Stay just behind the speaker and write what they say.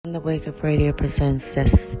On the Wake Up Radio presents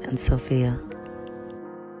Zest and Sophia.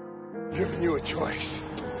 Giving you a choice.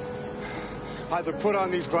 Either put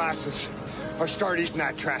on these glasses or start eating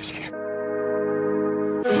that trash can.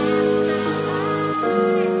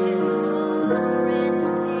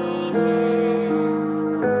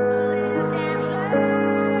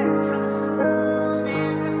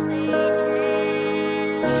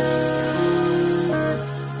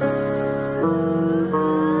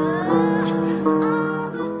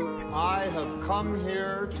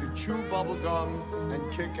 Bubblegum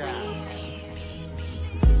and kick ass.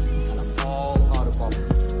 And I'm all out of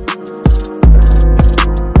bubblegum.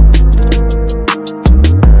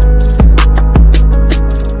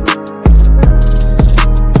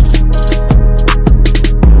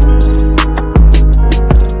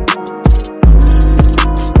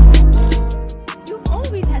 You've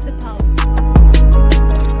always had the power.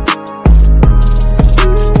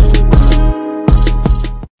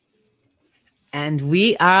 And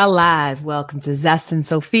we are live. Welcome to Zest and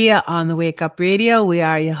Sophia on the Wake Up Radio. We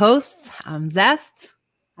are your hosts. I'm Zest.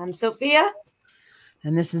 I'm Sophia.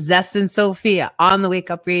 And this is Zest and Sophia on the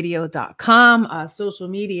wakeupradio.com, our social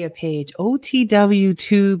media page,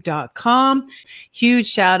 otwtube.com. Huge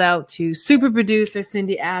shout out to super producer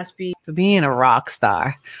Cindy Ashby for being a rock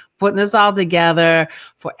star, putting this all together,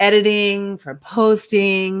 for editing, for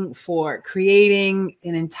posting, for creating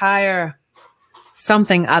an entire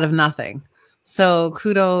something out of nothing. So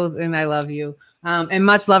kudos, and I love you. And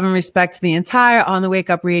much love and respect to the entire On the Wake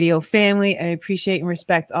Up Radio family. I appreciate and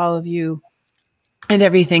respect all of you and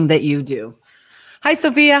everything that you do. Hi,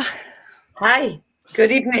 Sophia. Hi.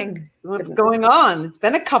 Good evening. What's going on? It's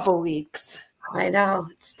been a couple weeks. I know.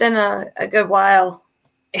 It's been a good while.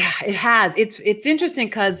 Yeah, it has. It's interesting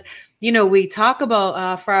because, you know, we talk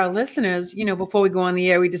about, for our listeners, you know, before we go on the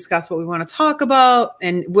air, we discuss what we want to talk about.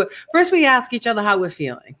 And first we ask each other how we're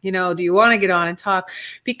feeling. You know, do you want to get on and talk?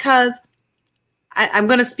 Because I'm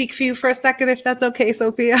going to speak for you for a second, if that's okay,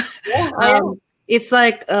 Sophia. Yeah, it's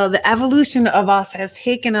like the evolution of us has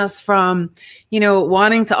taken us from, you know,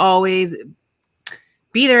 wanting to always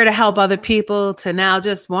be there to help other people to now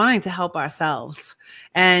just wanting to help ourselves.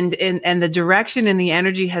 And the direction and the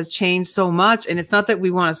energy has changed so much. And it's not that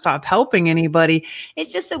we want to stop helping anybody.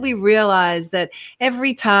 It's just that we realize that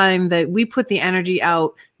every time that we put the energy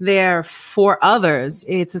out there for others,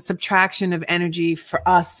 it's a subtraction of energy for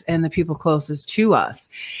us and the people closest to us.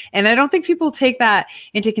 And I don't think people take that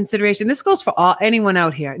into consideration. This goes for anyone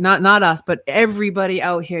out here, not us, but everybody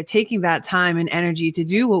out here taking that time and energy to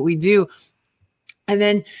do what we do. And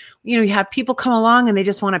then, you know, you have people come along and they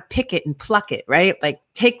just want to pick it and pluck it, right? Like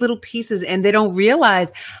take little pieces, and they don't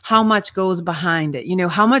realize how much goes behind it, you know,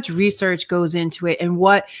 how much research goes into it, and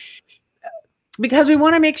because we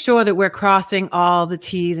want to make sure that we're crossing all the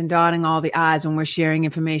T's and dotting all the I's when we're sharing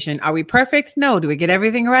information. Are we perfect? No. Do we get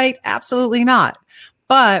everything right? Absolutely not.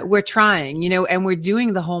 But we're trying, you know, and we're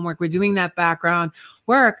doing the homework. We're doing that background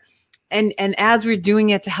work. And as we're doing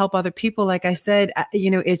it to help other people, like I said,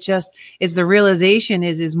 you know, it just is the realization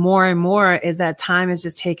is more and more is that time is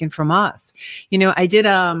just taken from us. You know, I did,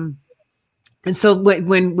 and so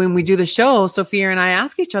when we do the show, Sophia and I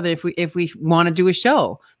ask each other if we want to do a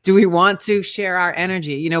show. Do we want to share our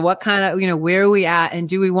energy? You know, what kind of, you know, where are we at? And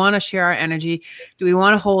do we want to share our energy? Do we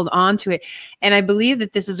want to hold on to it? And I believe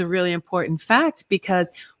that this is a really important fact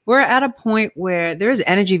because we're at a point where there's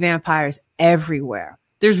energy vampires everywhere.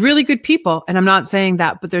 There's really good people, and I'm not saying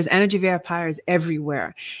that, but there's energy vampires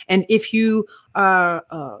everywhere. And if you are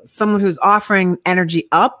someone who's offering energy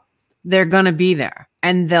up, they're going to be there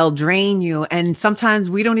and they'll drain you. And sometimes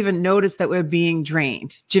we don't even notice that we're being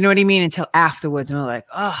drained. Do you know what I mean? Until afterwards. And we're like,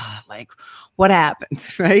 oh, like what happened?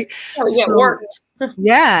 Right. Oh, yeah, it worked.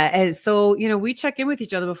 Yeah. And so, you know, we check in with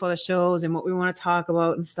each other before the shows and what we want to talk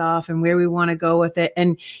about and stuff and where we want to go with it.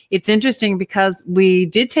 And it's interesting because we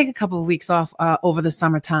did take a couple of weeks off over the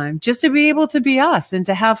summertime just to be able to be us and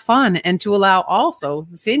to have fun and to allow also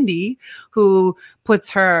Cindy, who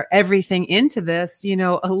puts her everything into this, you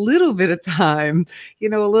know, a little bit of time, you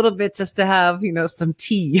know, a little bit just to have, you know, some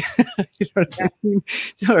tea, you know what I mean?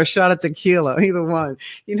 Or a shot of tequila, either one,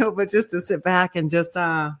 you know, but just to sit back and just,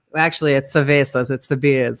 actually it's cervezas, it's the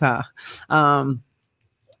beers, huh? I'm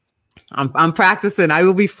practicing. I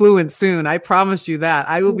will be fluent soon. I promise you that.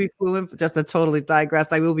 I will be fluent, just to totally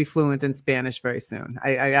digress. I will be fluent in Spanish very soon.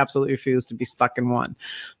 I absolutely refuse to be stuck in one,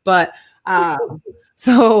 but,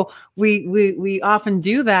 so we often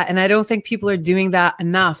do that. And I don't think people are doing that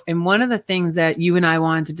enough. And one of the things that you and I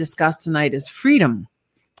wanted to discuss tonight is freedom.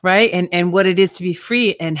 right? And what it is to be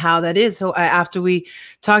free and how that is. So after we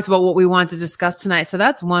talked about what we want to discuss tonight, so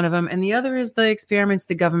that's one of them. And the other is the experiments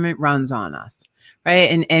the government runs on us,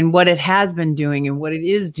 right? And what it has been doing and what it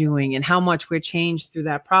is doing and how much we're changed through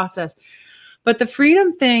that process. But the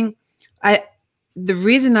freedom thing, the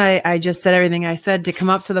reason I just said everything I said to come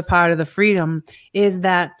up to the part of the freedom is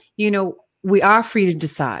that, we are free to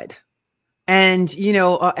decide. And,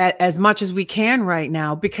 as much as we can right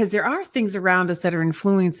now, because there are things around us that are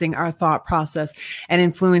influencing our thought process and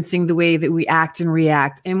influencing the way that we act and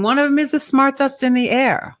react. And one of them is the smart dust in the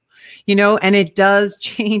air, and it does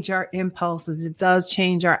change our impulses. It does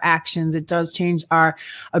change our actions. It does change our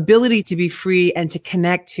ability to be free and to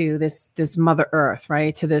connect to this Mother Earth,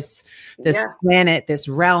 right? To this planet, this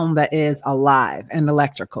realm that is alive and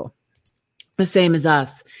electrical, the same as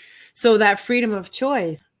us. So that freedom of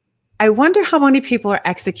choice, I wonder how many people are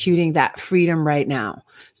executing that freedom right now.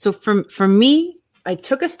 So for me, I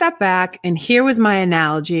took a step back, and here was my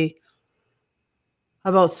analogy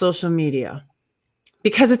about social media,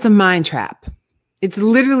 because it's a mind trap. It's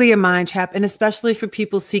literally a mind trap, and especially for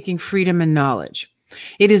people seeking freedom and knowledge.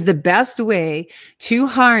 It is the best way to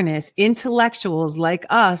harness intellectuals like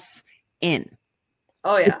us in.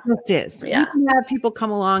 Oh, yeah. It just is. Yeah. You can have people come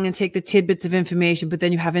along and take the tidbits of information, but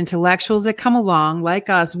then you have intellectuals that come along like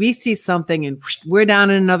us. We see something and we're down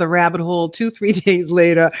in another rabbit hole 2-3 days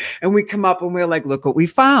later, and we come up and we're like, look what we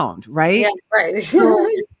found, right? Yeah, right.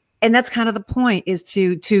 And that's kind of the point, is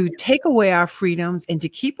to take away our freedoms and to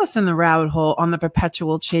keep us in the rabbit hole on the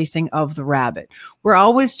perpetual chasing of the rabbit. We're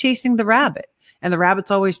always chasing the rabbit. And the rabbit's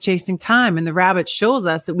always chasing time. And the rabbit shows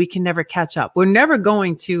us that we can never catch up. We're never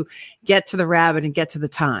going to get to the rabbit and get to the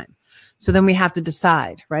time. So then we have to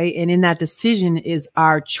decide, right? And in that decision is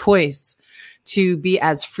our choice to be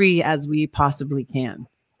as free as we possibly can.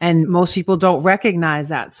 And most people don't recognize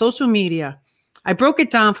that. Social media, I broke it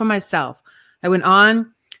down for myself. I went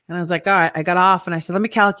on and I was like, all right, I got off and I said, let me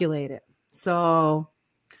calculate it. So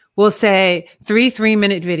we'll say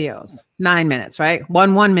 3-3-minute videos, 9 minutes, right?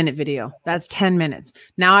 1-1-minute video. That's 10 minutes.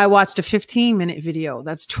 Now I watched a 15-minute video.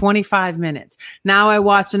 That's 25 minutes. Now I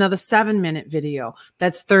watched another 7-minute video.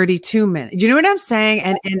 That's 32 minutes. You know what I'm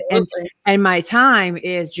saying? And my time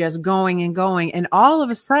is just going and going. And all of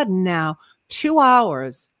a sudden now 2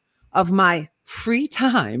 hours of my free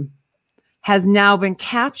time has now been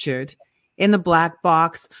captured in the black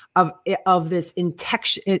box of this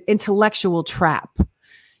intellectual trap.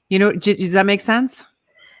 Does that make sense?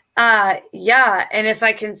 Yeah. And if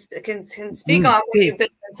I can speak on what you've been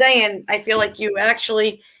saying, I feel like you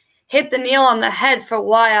actually hit the nail on the head for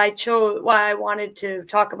why I wanted to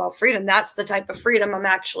talk about freedom. That's the type of freedom I'm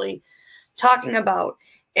actually talking about,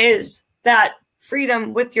 is that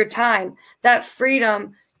freedom with your time, that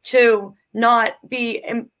freedom to not be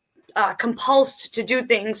compulsed to do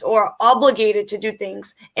things or obligated to do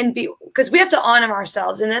things, and because we have to honor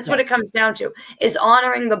ourselves. And that's what it comes down to, is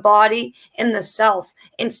honoring the body and the self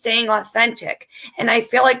and staying authentic. And I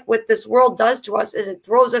feel like what this world does to us is it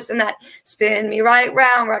throws us in that spin me right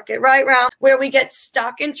round, rock it right round, where we get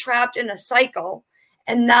stuck and trapped in a cycle.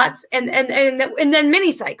 And that's and then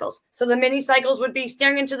mini cycles. So the mini cycles would be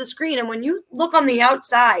staring into the screen. And when you look on the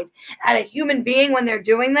outside at a human being when they're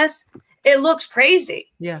doing this, it looks crazy.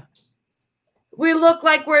 Yeah. We look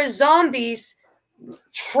like we're zombies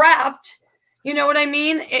trapped, you know what I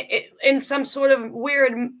mean? In some sort of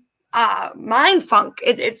weird mind funk.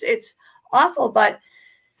 It's awful. But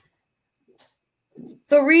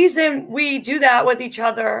the reason we do that with each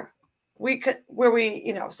other, where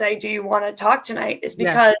we say, do you want to talk tonight, is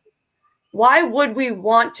because why would we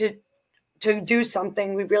want to do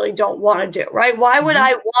something we really don't want to do, right? Why would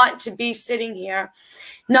I want to be sitting here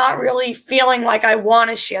not really feeling like I want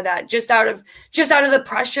to share that, just out of the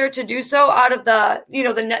pressure to do so, out of the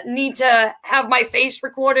the need to have my face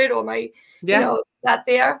recorded or my that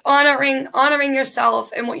there, honoring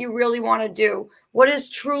yourself and what you really want to do, what is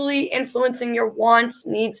truly influencing your wants,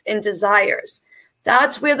 needs, and desires.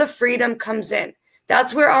 That's where the freedom comes in.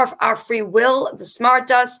 That's where our free will, the smart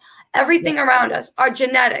dust, everything around us, our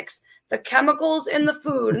genetics, the chemicals in the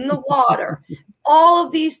food and the water, all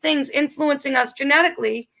of these things influencing us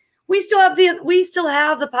genetically, we still have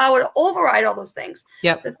the power to override all those things.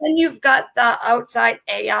 Yep. But then you've got the outside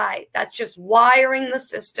AI that's just wiring the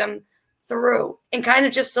system through and kind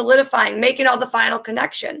of just solidifying, making all the final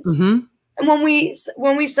connections. Mm-hmm. And when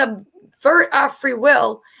we subvert our free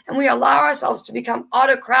will and we allow ourselves to become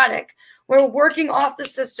autocratic, we're working off the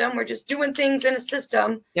system. We're just doing things in a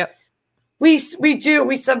system. Yep. What's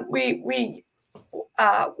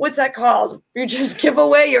that called? You just give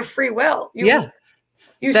away your free will.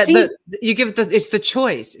 You that see, you give it's the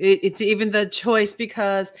choice. It's even the choice,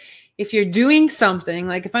 because if you're doing something,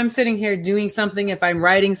 like if I'm sitting here doing something, if I'm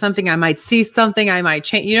writing something, I might see something, I might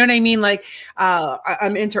change, you know what I mean? Like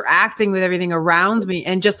I'm interacting with everything around me.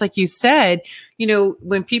 And just like you said, you know,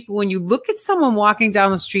 when you look at someone walking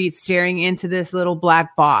down the street, staring into this little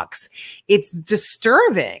black box, it's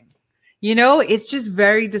disturbing, you know, it's just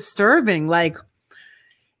very disturbing. Like,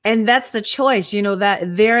 and that's the choice, you know,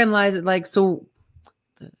 that therein lies it. Like, so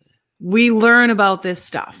we learn about this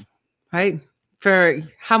stuff, right? For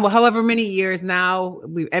however many years now,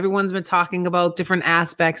 everyone's been talking about different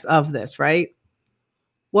aspects of this, right?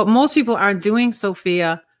 What most people aren't doing,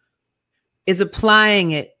 Sophia, is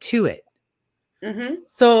applying it to it. Mm-hmm.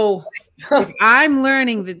 So if I'm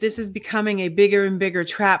learning that this is becoming a bigger and bigger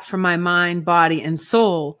trap for my mind, body, and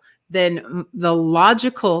soul, then the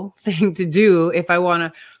logical thing to do, if I want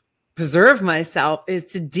to preserve myself, is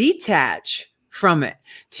to detach from it,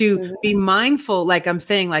 to be mindful. Like I'm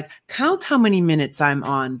saying, like count how many minutes I'm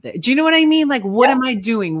on there. Do you know what I mean? Like, what am I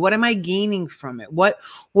doing? What am I gaining from it? What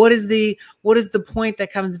is the point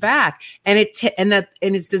that comes back? And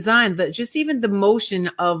it's designed that just even the motion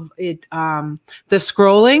of it, the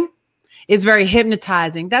scrolling is very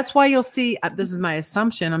hypnotizing. That's why you'll see, this is my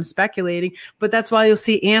assumption, I'm speculating, but that's why you'll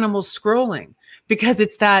see animals scrolling, because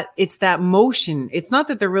it's that motion. It's not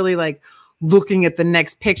that they're really like looking at the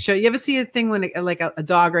next picture. You ever see a thing when a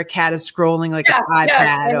dog or a cat is scrolling like an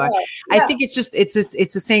iPad? I think it's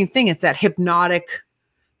the same thing. It's that hypnotic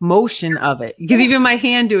motion of it. Because even my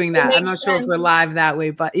hand doing that, I'm not sure if we're live that way,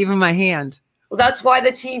 but even my hand. Well, that's why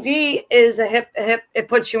the TV is a hip. It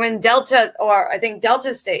puts you in delta, or I think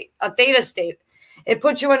delta state, a theta state. It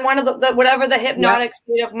puts you in one of the whatever the hypnotic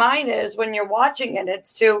state of mind is when you're watching it.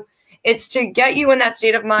 It's to get you in that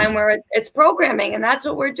state of mind where it's programming. And that's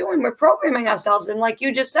what we're doing. We're programming ourselves. And like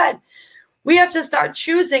you just said, we have to start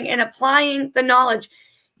choosing and applying the knowledge.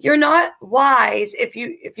 You're not wise if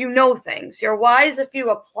you know things. You're wise if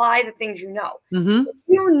you apply the things you know. Mm-hmm. If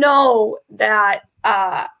you know that,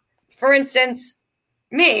 for instance,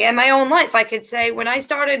 me in my own life, I could say when I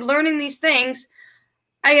started learning these things,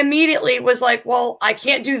 I immediately was like, well, I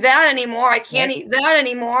can't do that anymore. I can't eat that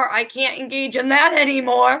anymore. I can't engage in that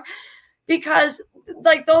anymore. Because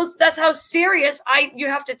like that's how serious you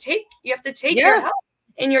have to take your health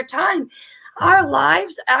and your time. Our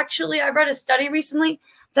lives, actually, I read a study recently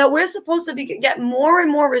that we're supposed to get more and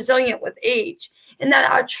more resilient with age, and that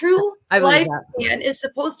our true lifespan is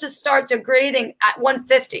supposed to start degrading at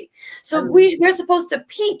 150. So we're supposed to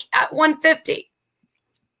peak at 150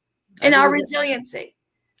 in our resiliency.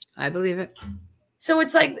 I believe it. So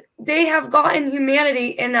it's like they have gotten humanity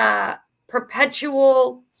in a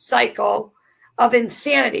perpetual cycle of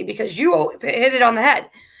insanity, because you hit it on the head.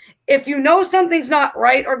 If you know something's not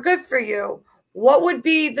right or good for you, what would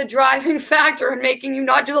be the driving factor in making you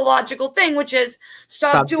not do the logical thing, which is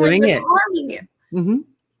stop doing it, harming you? Mm-hmm.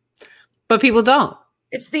 But people don't.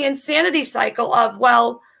 It's the insanity cycle of,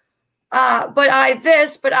 but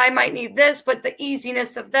I might need this, but the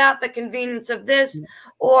easiness of that, the convenience of this,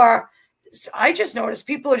 or I just noticed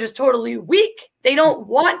people are just totally weak. They don't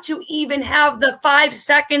want to even have the 5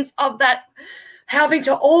 seconds of that having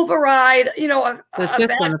to override, the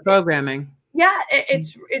system, the programming. Yeah,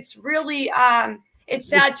 it's really it's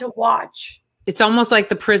sad to watch. It's almost like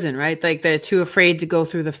the prison, right? Like they're too afraid to go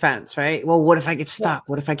through the fence, right? Well, what if I get stuck?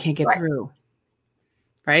 What if I can't get through?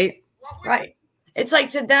 Right? Right. It's like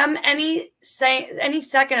to them, any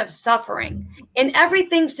second of suffering, and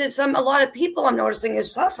everything to a lot of people I'm noticing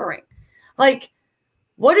is suffering. Like,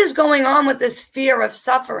 what is going on with this fear of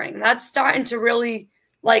suffering? That's starting to really,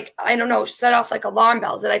 like, I don't know, set off like alarm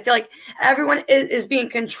bells, that I feel like everyone is being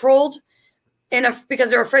controlled because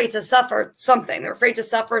they're afraid to suffer something. They're afraid to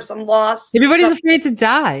suffer some loss. Everybody's afraid to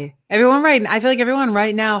die. I feel like everyone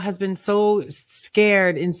right now has been so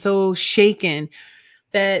scared and so shaken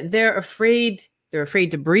that they're afraid. They're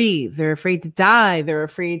afraid to breathe. They're afraid to die. They're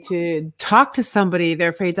afraid to talk to somebody. They're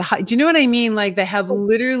afraid to hide. Do you know what I mean? Like they have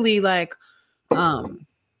literally like,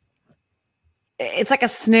 it's like a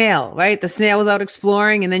snail, right? The snail is out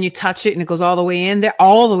exploring and then you touch it and it goes all the way in. They're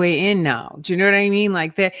all the way in now. Do you know what I mean?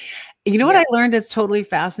 Like what I learned that's totally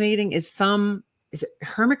fascinating is is it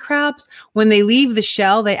hermit crabs? When they leave the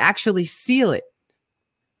shell, they actually seal it.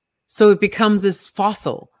 So it becomes this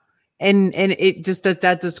fossil. And it just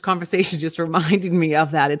this conversation just reminded me of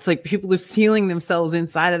that. It's like people are sealing themselves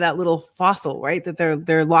inside of that little fossil, right? That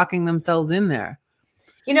they're locking themselves in there.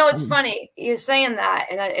 It's funny you're saying that,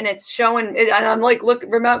 and it's showing. And I'm like,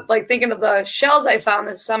 remember, like thinking of the shells I found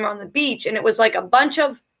this summer on the beach, and it was like a bunch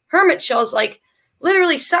of hermit shells, like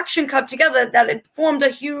literally suction cupped together, that had formed a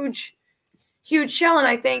huge huge shell. And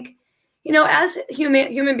I think, you know, as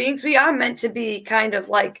human beings, we are meant to be kind of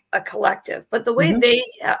like a collective. But the way they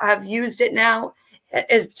have used it now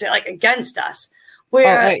is like against us.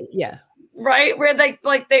 Where right, where they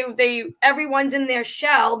everyone's in their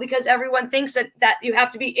shell because everyone thinks that you have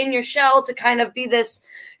to be in your shell to kind of be this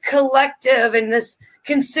collective and this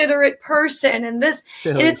considerate person and this.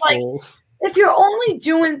 And it's like, if you're only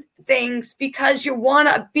doing things because you want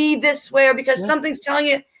to be this way or because something's telling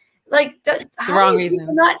you, like, the wrong reason,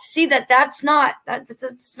 not see it's not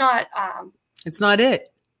it. It's not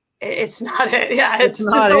it. Yeah, it's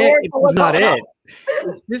not it. It's not it.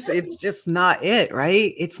 It's just not it,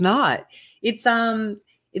 right? It's not.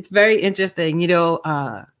 It's very interesting. You know,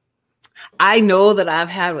 I know that I've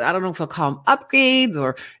had, I don't know if I'll call them upgrades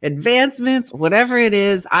or advancements, whatever it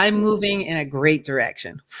is. I'm moving in a great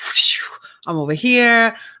direction. I'm over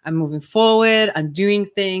here. I'm moving forward. I'm doing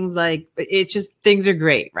things like, it's just, things are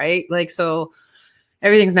great, right? Like, so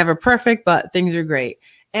everything's never perfect, but things are great.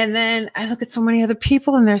 And then I look at so many other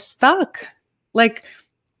people and they're stuck. Like,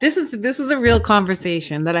 this is a real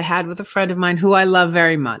conversation that I had with a friend of mine who I love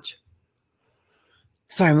very much.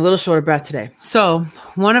 Sorry, I'm a little short of breath today. So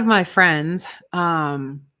one of my friends,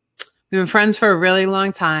 we've been friends for a really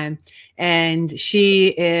long time, and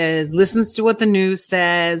she listens to what the news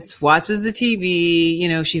says, watches the TV, you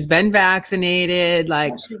know, she's been vaccinated,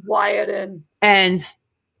 like she's wired in. And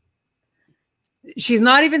she's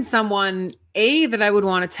not even someone that I would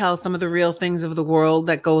want to tell some of the real things of the world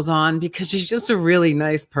that goes on, because she's just a really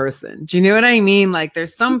nice person. Do you know what I mean? Like,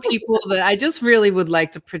 there's some people that I just really would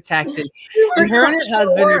like to protect. And her and her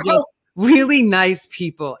husband are just really nice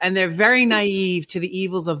people, and they're very naive to the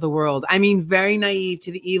evils of the world. I mean, very naive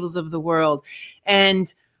to the evils of the world.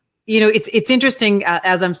 And, you know, it's interesting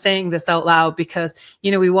as I'm saying this out loud, because,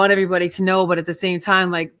 you know, we want everybody to know, but at the same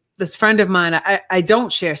time, like, this friend of mine, I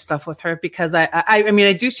don't share stuff with her because I mean,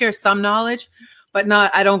 I do share some knowledge, but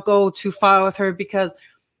I don't go too far with her because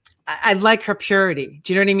I like her purity.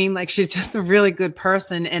 Do you know what I mean? Like, she's just a really good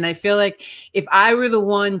person. And I feel like if I were the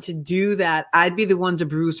one to do that, I'd be the one to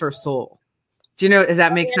bruise her soul. Do you know, does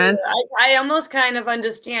that make sense? I almost kind of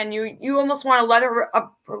understand you. You almost want to let her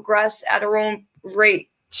progress at her own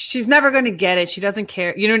rate. She's never going to get it. She doesn't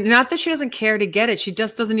care. You know, not that she doesn't care to get it. She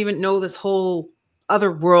just doesn't even know this whole other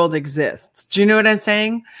world exists. Do you know what I'm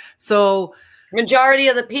saying? So majority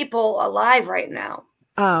of the people alive right now.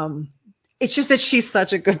 It's just that she's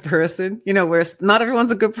such a good person, you know, where not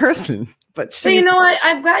everyone's a good person, but so, you know what?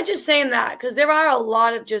 I'm glad you're saying that, because there are a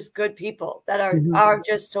lot of just good people that are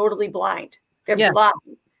just totally blind. They're blind.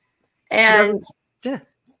 And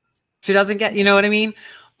she doesn't get, you know what I mean?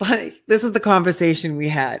 But this is the conversation we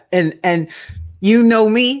had. And you know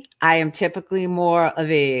me, I am typically more of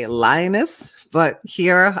a lioness, but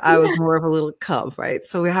here I was more of a little cub, right?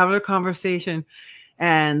 So we're having a conversation,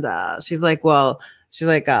 and she's like, well, she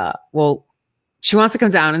wants to come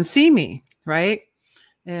down and see me, right?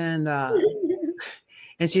 And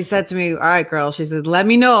and she said to me, all right, girl, she said, let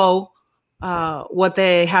me know what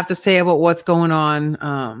they have to say about what's going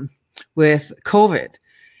on with COVID.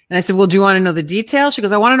 And I said, well, do you want to know the details? She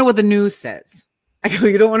goes, I want to know what the news says. I go,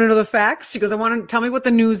 you don't want to know the facts? She goes, I want to tell me what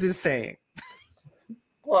the news is saying.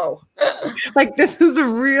 Whoa. Like, this is a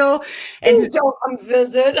real, and don't come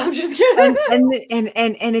visit. I'm just kidding.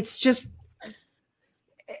 And it's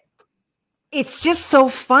just so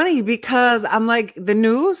funny, because I'm like, the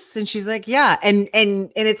news? And she's like, yeah. And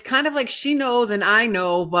it's kind of like she knows and I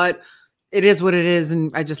know, but it is what it is.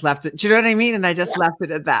 And I just left it. Do you know what I mean? And I just left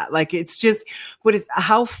it at that. Like, it's just, but it's,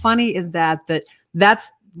 how funny is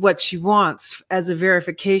that's what she wants as a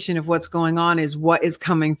verification of what's going on, is what is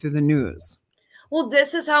coming through the news. Well,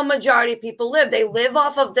 this is how majority of people live. They live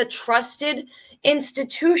off of the trusted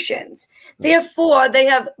institutions. Therefore, they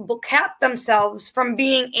have capped themselves from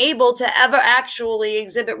being able to ever actually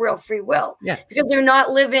exhibit real free will. Yeah. Because they're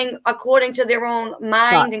not living according to their own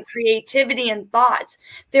mind and creativity and thoughts.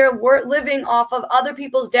 They're living off of other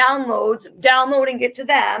people's downloads, downloading it to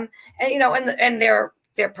them, and, you know, and their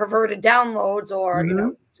perverted downloads, or you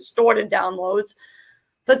know, distorted downloads.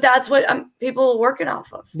 But that's what people are working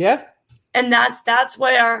off of. Yeah. And that's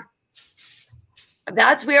where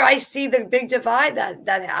I see the big divide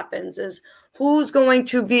that happens, is who's going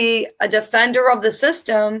to be a defender of the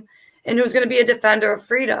system and who's going to be a defender of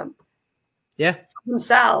freedom. Yeah.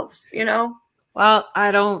 Themselves, you know? Well,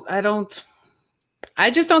 I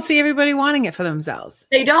just don't see everybody wanting it for themselves.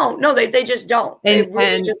 They don't. No, they just don't. They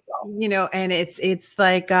really just don't. You know, and it's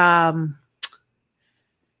like, how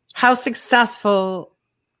successful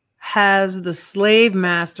has the slave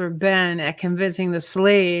master been at convincing the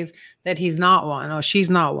slave that he's not one or she's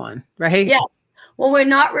not one, right? Yes. Well, we're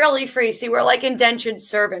not really free. See, we're like indentured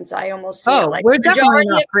servants. I almost see it. Like we're definitely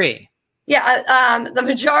not free. Yeah. The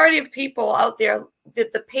majority of people out there,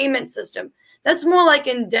 the payment system, that's more like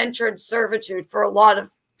indentured servitude for a lot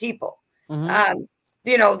of people. Mm-hmm.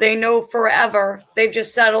 They know forever. They've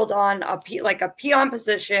just settled on a peon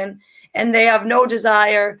position, and they have no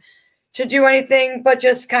desire to do anything but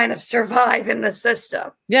just kind of survive in the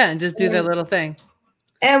system. Yeah, and just do their little thing.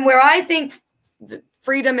 And where I think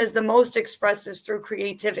freedom is the most expressed is through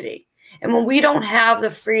creativity. And when we don't have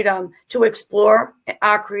the freedom to explore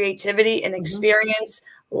our creativity and experience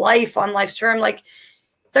life on life's term, like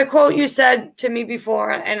the quote you said to me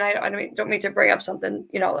before, and I don't mean to bring up something,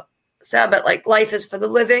 sad, but like life is for the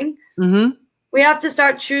living. Mm-hmm. We have to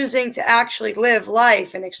start choosing to actually live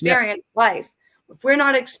life and experience life. If we're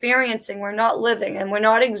not experiencing, we're not living, and we're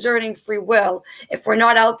not exerting free will, if we're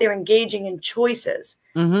not out there engaging in choices,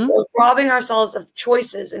 we're robbing ourselves of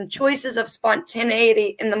choices and choices of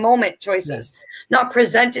spontaneity in the moment choices, not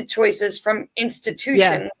presented choices from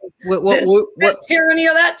institutions. This tyranny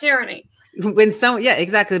or that tyranny.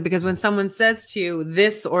 Exactly. Because when someone says to you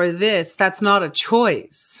this or this, that's not a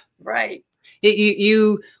choice. Right.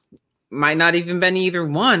 You might not even been either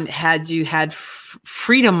one had you had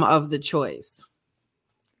freedom of the choice.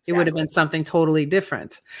 It would have been something totally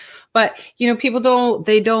different. But, people don't,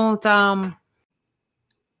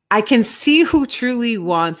 I can see who truly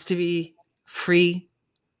wants to be free.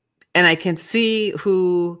 And I can see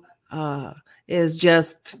who is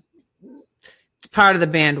just part of the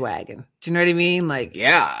bandwagon. Do you know what I mean? Like,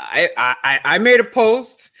 yeah, I made a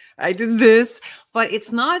post. I did this, but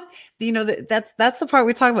it's not, that's the part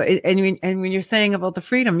we talk about. And when you're saying about the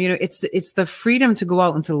freedom, it's the freedom to go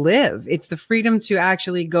out and to live. It's the freedom to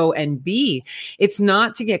actually go and be. It's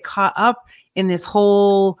not to get caught up in this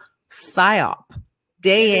whole psyop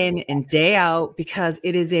day in and day out, because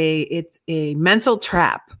it's a mental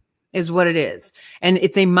trap is what it is. And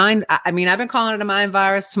it's a mind. I've been calling it a mind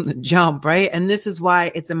virus from the jump, right? And this is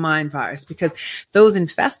why it's a mind virus, because those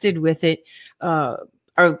infested with it,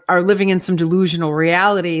 are living in some delusional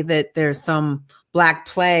reality that there's some black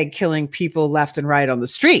plague killing people left and right on the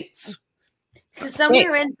streets. Because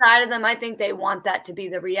somewhere inside of them, I think they want that to be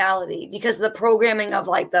the reality, because of the programming of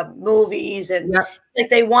like the movies and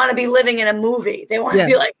like they want to be living in a movie. They want to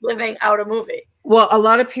be like living out a movie. Well, a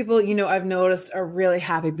lot of people, I've noticed, are really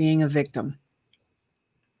happy being a victim.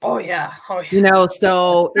 Oh yeah.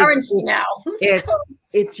 So currency now.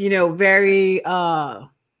 It's very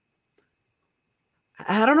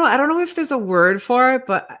I don't know if there's a word for it,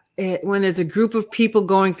 but when there's a group of people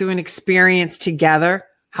going through an experience together,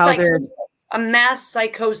 they're a mass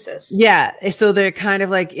psychosis. Yeah. So they're kind of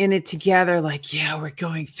like in it together, like, yeah, we're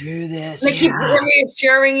going through this. They keep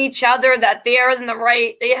reassuring each other that they're in the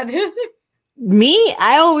right. Me,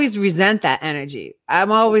 I always resent that energy.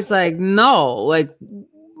 I'm always like, no, like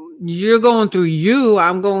you're going through you,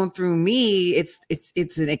 I'm going through me. It's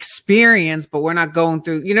an experience, but we're not going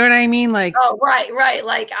through, you know what I mean? Like, oh, right.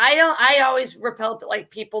 Like I always repelled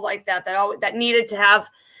like people like that needed to have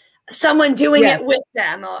someone doing it with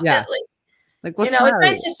them. Like what's it's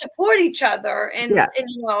nice to support each other and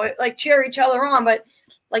like cheer each other on, but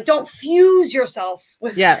like don't fuse yourself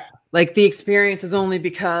with like the experience is only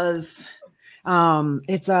because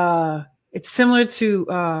it's similar to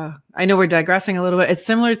I know we're digressing a little bit. It's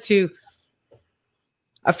similar to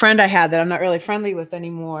a friend I had that I'm not really friendly with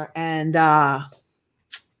anymore, and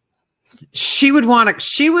she would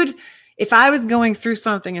if I was going through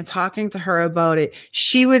something and talking to her about it,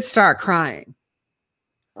 she would start crying.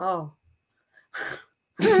 Oh.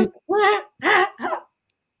 Fuck?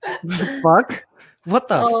 What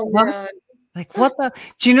the fuck? God. Like what the?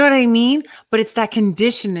 Do you know what I mean? But it's that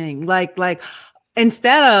conditioning. Like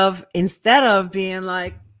instead of being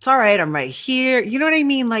like, it's all right, I'm right here. You know what I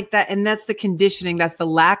mean? Like that. And that's the conditioning. That's the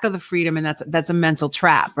lack of the freedom. And that's a mental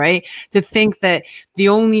trap, right? To think that the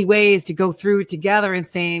only way is to go through it together and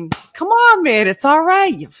saying, come on, man, it's all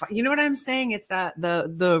right. You know what I'm saying? It's that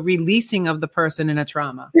the releasing of the person in a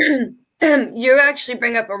trauma. You actually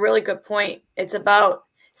bring up a really good point. It's about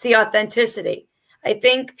authenticity. I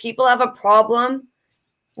think people have a problem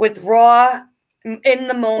with raw, in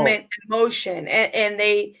the moment emotion, and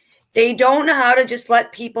they don't know how to just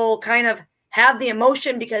let people kind of have the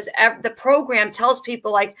emotion, because the program tells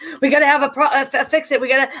people like, we got to have a fix it.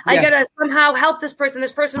 I got to somehow help this person.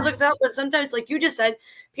 This person's looking for help. But sometimes, like you just said,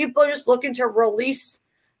 people are just looking to release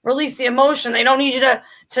the emotion. They don't need you to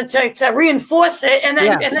reinforce it and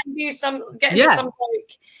then be some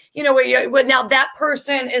like, where now that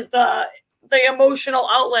person is the emotional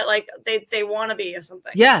outlet like they want to be or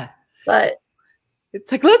something. Yeah. But It's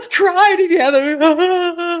like, let's cry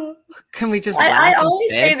together. Can we just? I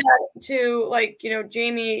always say that to, like,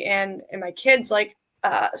 Jamie and my kids. Like,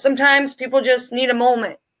 sometimes people just need a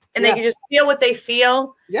moment, and they can just feel what they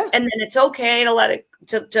feel. Yeah. And then it's okay to let it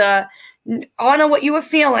to honor what you were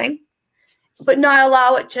feeling, but not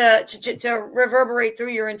allow it to reverberate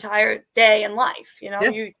through your entire day and life.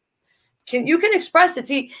 You can express it.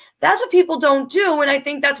 See, that's what people don't do. And I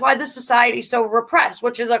think that's why this society is so repressed,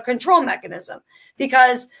 which is a control mechanism,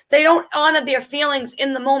 because they don't honor their feelings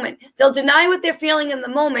in the moment. They'll deny what they're feeling in the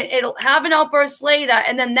moment. It'll have an outburst later.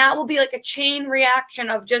 And then that will be like a chain reaction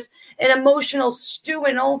of just an emotional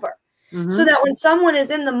stewing over. Mm-hmm. So that when someone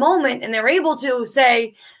is in the moment and they're able to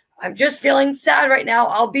say, I'm just feeling sad right now,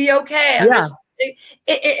 I'll be okay.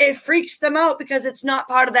 It freaks them out because it's not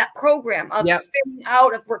part of that program of spinning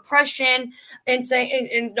out of repression and saying,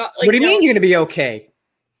 and not, like, what do you mean you're going to be okay?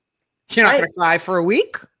 You're not going to cry for a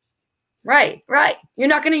week? Right. You're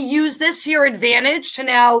not going to use this to your advantage to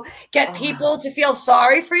now get people to feel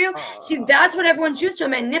sorry for you. See, that's what everyone's used to, a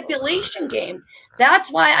manipulation game.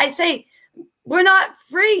 That's why I say we're not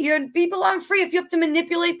free. People aren't free. If you have to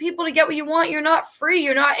manipulate people to get what you want, you're not free.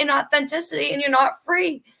 You're not in authenticity and you're not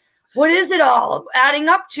free. What is it all adding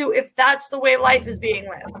up to if that's the way life is being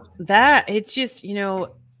lived? That it's just,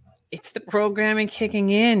 it's the programming kicking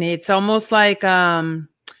in. It's almost like the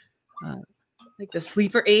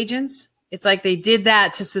sleeper agents. It's like they did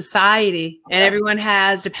that to society, and everyone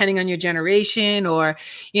has, depending on your generation or,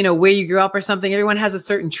 where you grew up or something, everyone has a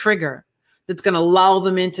certain trigger that's going to lull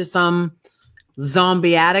them into some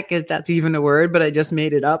zombie-atic, if that's even a word, but I just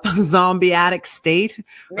made it up, zombie-atic state,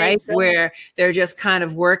 right? Where they're just kind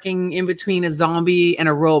of working in between a zombie and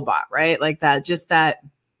a robot, right? Like that, just that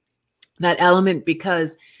element,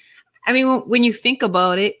 because I mean, when you think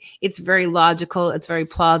about it, it's very logical, it's very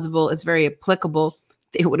plausible, it's very applicable.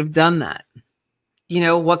 They would have done that.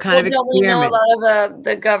 What kind of experiment? We know a lot of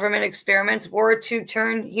the government experiments were to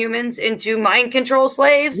turn humans into mind control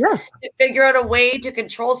slaves, to figure out a way to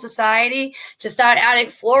control society, to start adding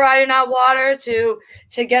fluoride in our water, to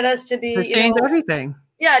get us to be change everything.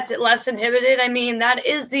 Yeah, it's less inhibited. I mean, that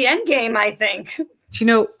is the end game, I think.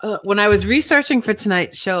 When I was researching for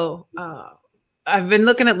tonight's show, I've been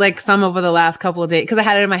looking at like some over the last couple of days because I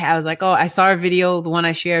had it in my head. I was like, I saw a video, the one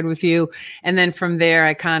I shared with you, and then from there,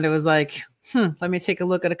 I kind of was like, let me take a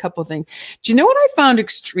look at a couple of things. Do you know what I found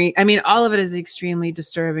extreme? I mean, all of it is extremely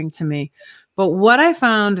disturbing to me. But what I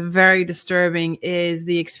found very disturbing is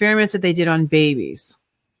the experiments that they did on babies.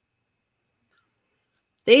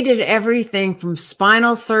 They did everything from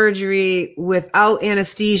spinal surgery without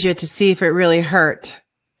anesthesia to see if it really hurt.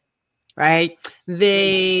 Right?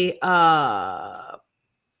 They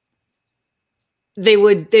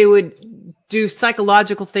would do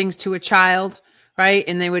psychological things to a child. Right.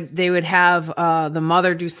 And they would have the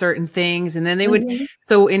mother do certain things. And then they would.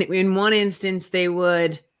 So in one instance, they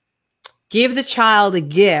would give the child a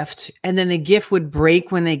gift, and then the gift would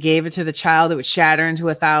break when they gave it to the child. It would shatter into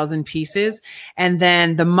 1,000 pieces. And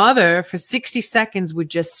then the mother for 60 seconds would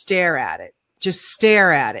just stare at it.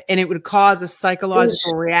 And it would cause a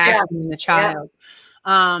psychological reaction in the child.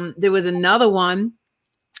 There was another one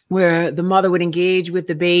where the mother would engage with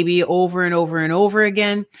the baby over and over and over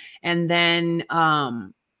again. And then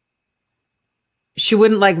she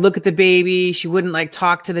wouldn't like look at the baby. She wouldn't like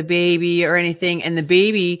talk to the baby or anything. And the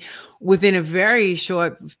baby, within a very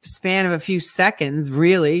short span of a few seconds,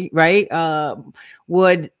 really, right,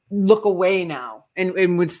 would look away now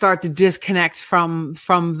and would start to disconnect from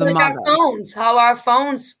the like mother. Our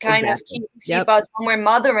phones kind of keep us when we're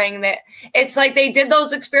mothering. That it's like they did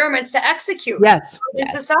those experiments to execute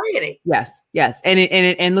in society. Yes.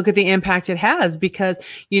 And look at the impact it has, because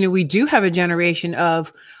we do have a generation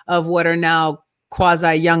of what are now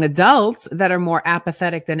quasi young adults that are more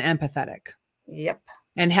apathetic than empathetic. Yep.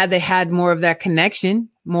 And had they had more of that connection,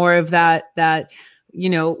 more of that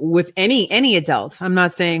with any adult, I'm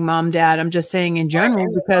not saying mom, dad, I'm just saying in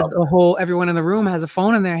general, because everyone in the room has a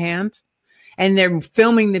phone in their hand and they're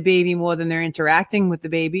filming the baby more than they're interacting with the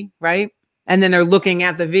baby. Right. And then they're looking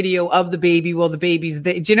at the video of the baby while the baby's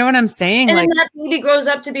there. Do you know what I'm saying? And then that baby grows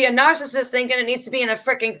up to be a narcissist thinking it needs to be in a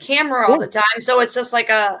freaking camera all the time. So it's just like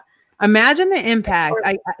imagine the impact.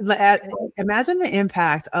 Imagine the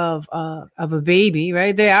impact of a baby,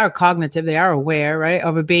 right? They are cognitive. They are aware, right?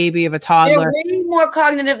 Of a baby, of a toddler. They're way more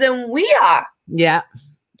cognitive than we are. Yeah.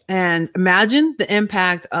 And imagine the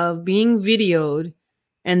impact of being videoed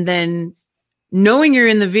and then knowing you're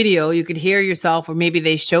in the video, you could hear yourself, or maybe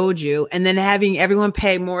they showed you, and then having everyone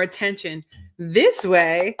pay more attention this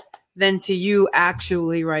way than to you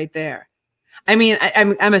actually right there. I mean,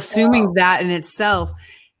 I'm assuming that in itself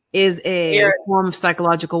is a form of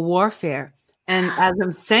psychological warfare. And as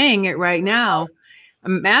I'm saying it right now,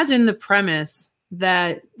 imagine the premise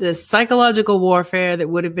that the psychological warfare that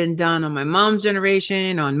would have been done on my mom's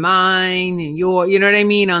generation, on mine, and your, you know what I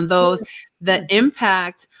mean, on those, the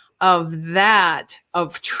impact of that,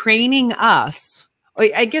 of training us,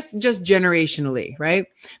 I guess just generationally, right?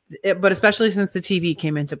 But especially since the TV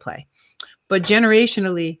came into play, but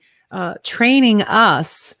generationally, training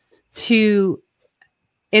us to,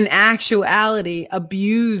 in actuality,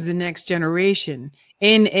 abuse the next generation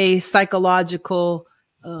in a psychological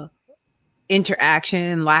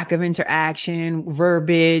interaction, lack of interaction,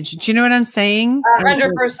 verbiage. Do you know what I'm saying?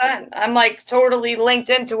 100%. I'm like totally linked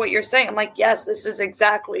into what you're saying. I'm like, yes, this is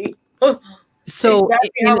exactly so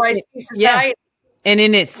exactly how I see society. Yeah. And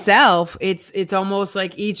in itself, it's almost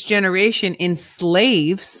like each generation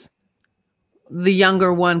enslaves the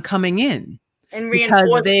younger one coming in. And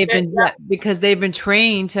because they've been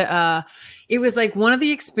trained to it was like one of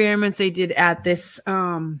the experiments they did at this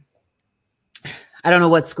I don't know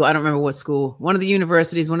what school, I don't remember what school, one of the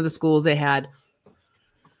universities, one of the schools they had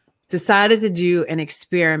decided to do an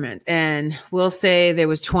experiment, and we'll say there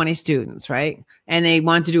was 20 students, right? And they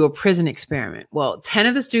wanted to do a prison experiment. Well, 10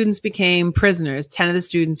 of the students became prisoners, 10 of the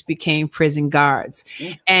students became prison guards.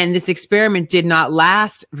 And this experiment did not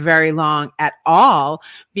last very long at all,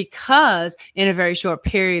 because in a very short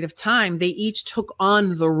period of time, they each took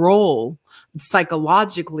on the role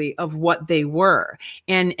psychologically of what they were.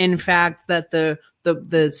 And in fact, that the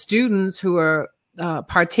students who are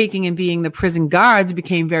partaking in being the prison guards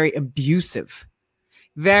became very abusive.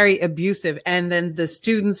 And then the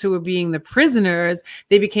students who were being the prisoners,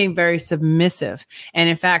 they became very submissive. And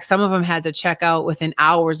in fact, some of them had to check out within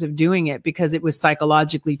hours of doing it because it was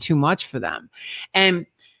psychologically too much for them. And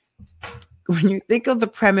when you think of the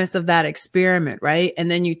premise of that experiment, right?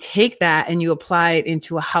 And then you take that and you apply it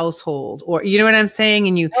into a household, or you know what I'm saying?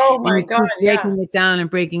 And you,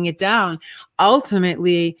 breaking it down.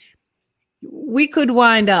 Ultimately, we could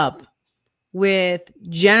wind up with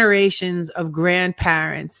generations of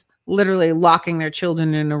grandparents literally locking their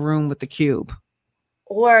children in a room with the cube.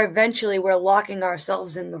 Or eventually we're locking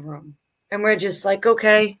ourselves in the room and we're just like,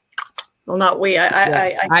 okay, well, not we.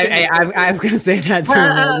 I was going to say that too.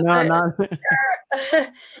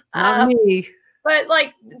 Not me. But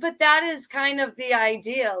that is kind of the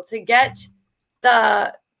ideal, to get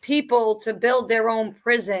the people to build their own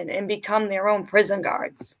prison and become their own prison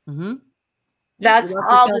guards. Mm-hmm. That's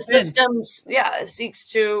how the system, seeks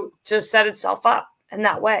to set itself up in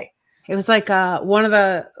that way. It was like one of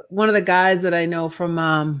the guys that I know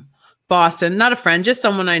from Boston, not a friend, just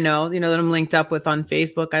someone I know, that I'm linked up with on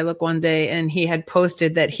Facebook. I look one day and he had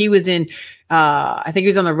posted that he was in, I think he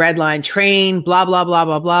was on the Red Line train, blah, blah, blah,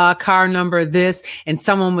 blah, blah, car number this, and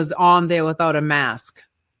someone was on there without a mask.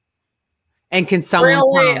 And can someone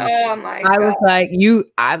really? Oh my God.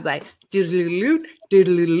 I was like,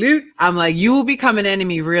 doodle-loot. I'm like, you will become an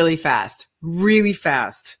enemy really fast. You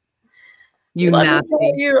Let nasty.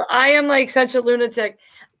 me tell you, I am like such a lunatic.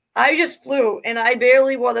 I just flew and I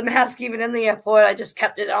barely wore the mask even in the airport. I just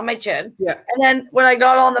kept it on my chin. Yeah. And then when I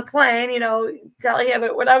got on the plane,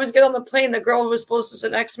 but when I was getting on the plane, the girl who was supposed to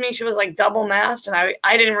sit next to me, she was like double masked. And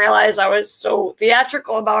I didn't realize I was so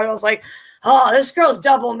theatrical about it. I was like, oh, this girl's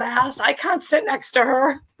double masked. I can't sit next to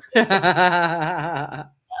her. My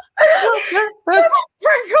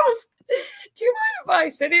friend goes, do you mind if I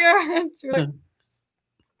sit here? And she's like,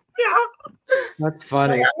 yeah. That's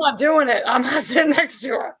funny. Like, I'm not doing it. I'm not sitting next to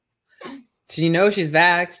her. So she's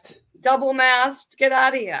vaxxed. Double masked. Get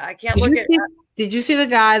out of here. I can't look at her. Did you see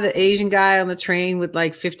the Asian guy on the train with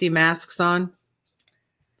like 50 masks on?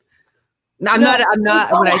 No, I'm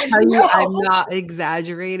not. When I tell you, I'm not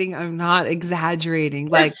exaggerating.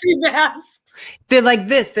 Like, masks. They're like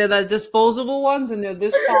this. They're the disposable ones, and they're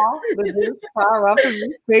this far. They're this far up in your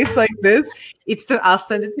face like this. I'll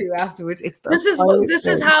send it to you afterwards. This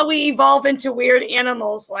is how we evolve into weird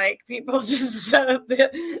animals. Like people just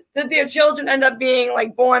that their children end up being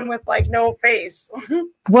like born with like no face.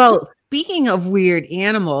 Well, speaking of weird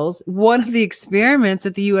animals, one of the experiments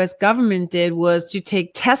that the U.S. government did was to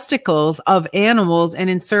take testicles of animals and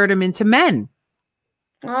insert them into men.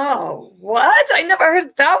 Oh, what? I never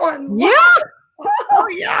heard that one. Yeah. Oh,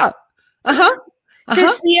 yeah. To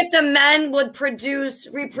see if the men would reproduce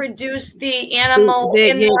the animal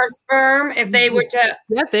in their sperm if they were to.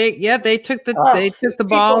 They took the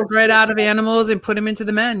balls right out of animals and put them into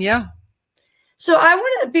the men. Yeah. So I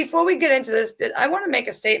want to, before we get into this bit, I want to make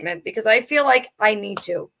a statement because I feel like I need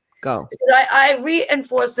to. Go. Because I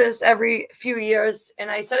reinforce this every few years,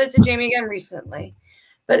 and I said it to Jamie again recently.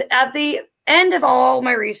 But at the end of all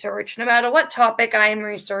my research, no matter what topic I am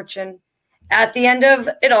researching, at the end of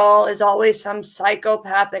it all is always some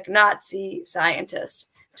psychopathic Nazi scientist.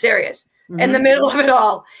 Serious. In the middle of it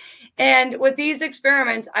all. And with these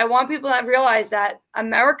experiments, I want people to realize that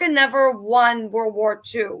America never won World War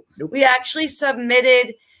II. Nope. We actually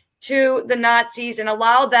submitted to the Nazis and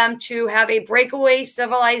allowed them to have a breakaway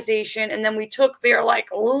civilization. And then we took their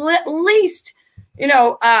least,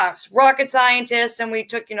 rocket scientists, and we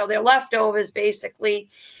took, their leftovers basically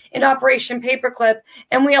in Operation Paperclip.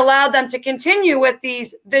 And we allowed them to continue with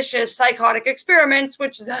these vicious psychotic experiments,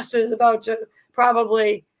 which Zessa is about to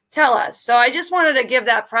probably tell us. So I just wanted to give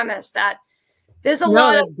that premise that there's a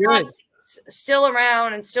lot of Nazis still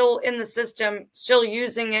around and still in the system, still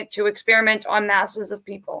using it to experiment on masses of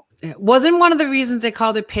people. It wasn't one of the reasons they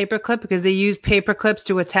called it paperclip because they use paper clips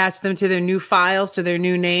to attach them to their new files, to their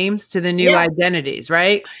new names, to the new identities,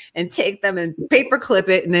 right? And take them and paperclip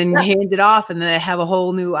it and then hand it off, and then they have a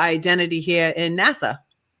whole new identity here in NASA.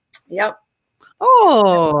 Yep.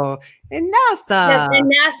 Oh, in NASA. Yes, in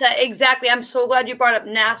NASA, exactly. I'm so glad you brought up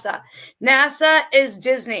NASA. NASA is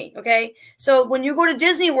Disney, okay? So when you go to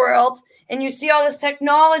Disney World and you see all this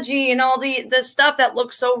technology and all the stuff that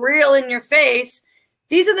looks so real in your face,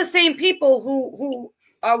 these are the same people who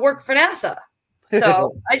work for NASA.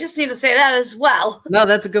 So I just need to say that as well. No,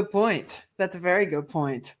 that's a good point. That's a very good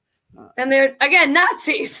point. And they're, again,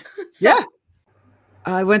 Nazis. Yeah.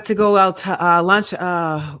 I went to go out to lunch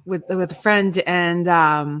with a friend, and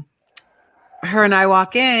her and I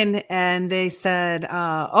walk in, and they said,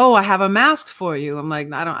 "Oh, I have a mask for you." I'm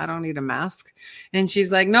like, "I don't need a mask." And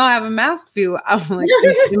she's like, "No, I have a mask for you." I'm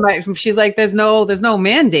like, she's like, "There's no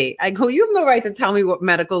mandate." I go, "You have no right to tell me what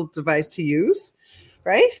medical device to use,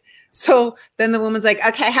 right?" So then the woman's like,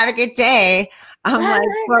 "Okay, have a good day." I'm like,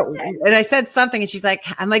 and I said something, and she's like,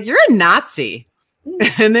 "I'm like, you're a Nazi."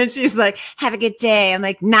 And then she's like, "Have a good day." I'm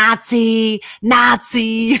like, Nazi.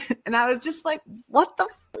 And I was just like, what the?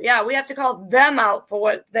 Yeah, we have to call them out for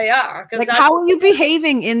what they are. Like, how are you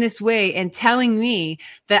behaving in this way and telling me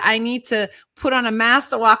that I need to put on a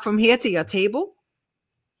mask to walk from here to your table?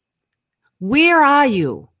 Where are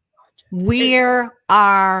you? Where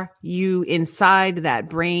are you inside that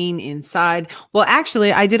brain inside? Well,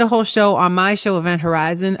 actually, I did a whole show on my show, Event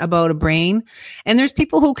Horizon, about a brain. And there's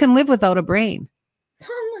people who can live without a brain.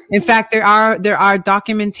 In fact, there are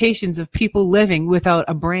documentations of people living without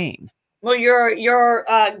a brain. Well, your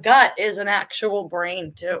gut is an actual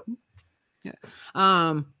brain too. Yeah.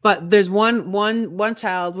 But there's one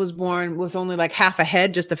child was born with only like half a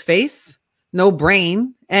head, just a face, no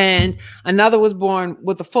brain, and another was born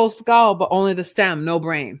with a full skull, but only the stem, no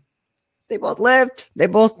brain. They both lived. They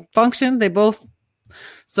both functioned. They both.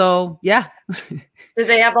 So yeah. Did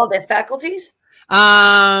they have all their faculties?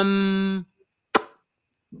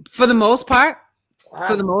 For the most part. Wow.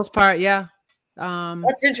 For the most part, yeah.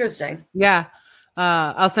 That's interesting. Yeah.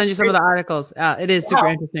 I'll send you some of the articles. It is super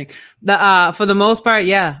interesting. For the most part,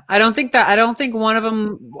 yeah. I don't think one of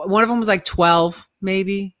them was like 12,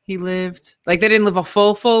 maybe he lived. Like they didn't live a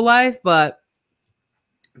full life, but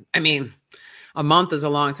I mean, a month is a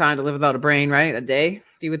long time to live without a brain, right? A day,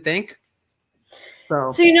 you would think.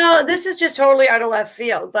 So this is just totally out of left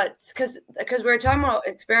field, but because we're talking about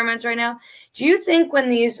experiments right now, do you think when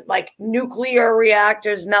these like nuclear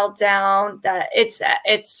reactors melt down that it's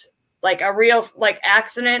like a real like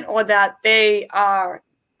accident, or that they are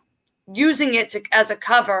using it as a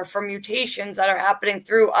cover for mutations that are happening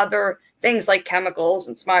through other things like chemicals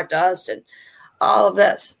and smart dust and all of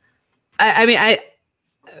this? I mean,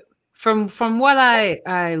 from what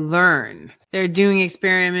I learned, they're doing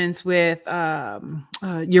experiments with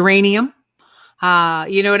uranium.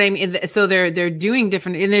 You know what I mean? So they're doing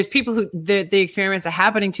different, and there's people who the experiments are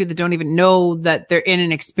happening to that don't even know that they're in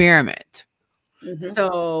an experiment. Mm-hmm.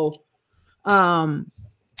 So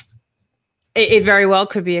it very well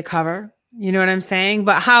could be a cover. You know what I'm saying?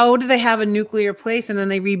 But how do they have a nuclear place and then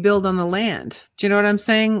they rebuild on the land? Do you know what I'm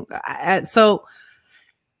saying? So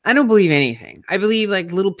I don't believe anything. I believe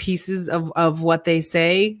like little pieces of what they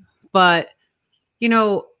say, but you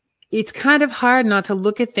know, it's kind of hard not to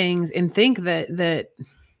look at things and think that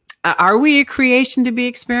are we a creation to be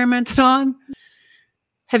experimented on?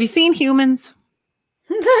 Have you seen Humans?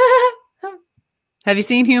 Have you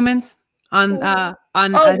seen Humans on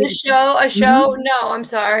the show? A show? Mm-hmm. No, I'm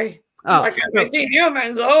sorry. Oh, like, have you seen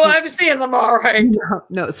Humans? Oh, I've seen them all right.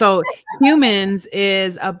 No. So Humans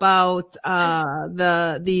is about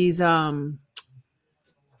these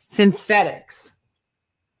synthetics.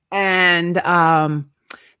 And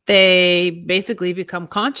they basically become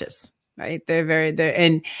conscious, right?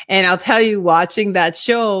 And I'll tell you, watching that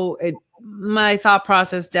show, my thought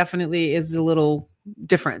process definitely is a little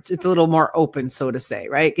different. It's a little more open, so to say,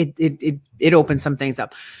 right? It opens some things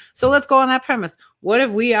up. So let's go on that premise. What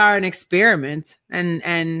if we are an experiment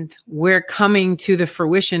and we're coming to the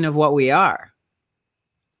fruition of what we are?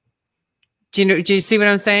 Do you see what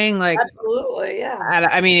I'm saying? Like, absolutely, yeah.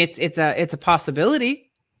 I mean, it's a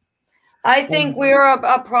possibility. I think we're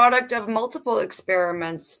a product of multiple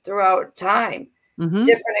experiments throughout time. Mm-hmm.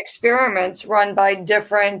 Different experiments run by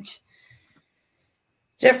different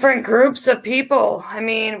groups of people. I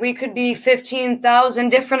mean, we could be 15,000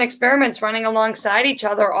 different experiments running alongside each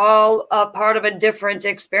other, all a part of a different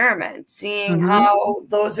experiment, seeing mm-hmm. how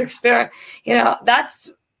those experiments,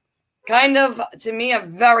 that's kind of, to me, a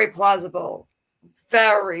very plausible,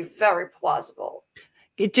 very, very plausible.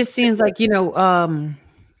 It just seems like,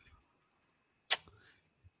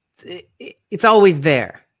 it's always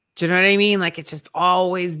there. Do you know what I mean? Like, it's just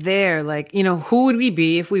always there. Like, who would we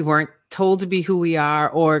be if we weren't told to be who we are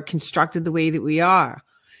or constructed the way that we are?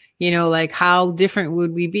 Like, how different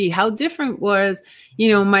would we be? How different was,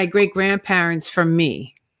 my great grandparents from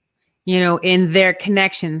me, in their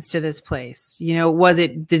connections to this place?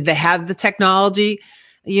 Did they have the technology,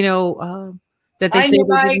 that they I say knew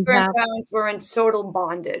my didn't grandparents were in total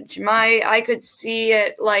bondage. I could see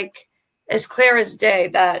it like as clear as day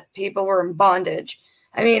that people were in bondage.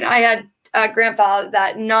 I mean, I had a grandfather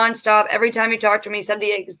that nonstop, every time he talked to me, said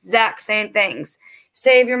the exact same things.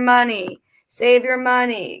 Save your money,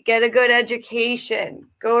 get a good education,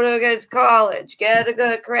 go to a good college, get a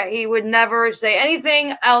good career. He would never say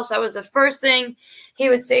anything else. That was the first thing he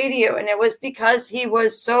would say to you. And it was because he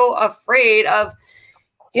was so afraid of,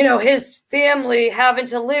 his family having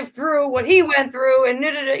to live through what he went through. And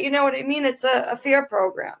you know what I mean? It's a fear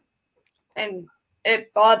program. And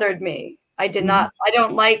it bothered me. I did not, I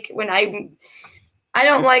don't like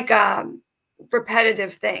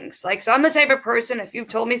repetitive things. Like, so I'm the type of person, if you've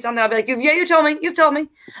told me something, I'll be like, yeah, you told me.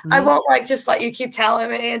 Mm-hmm. I won't just let you keep telling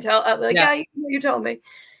me until I'm like, yeah, you told me.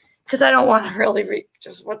 Cause I don't want to really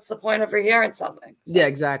just what's the point of hearing something? So, yeah,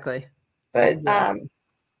 exactly. But,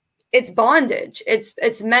 it's bondage.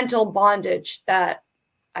 It's mental bondage that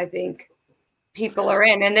I think people are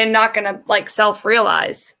in, and they're not going to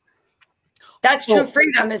self-realize. That's true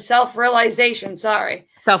freedom is self-realization. Sorry.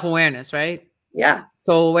 Self-awareness, right? Yeah.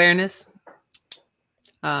 Soul awareness.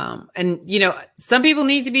 And some people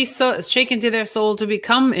need to be so shaken to their soul to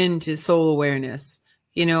become into soul awareness.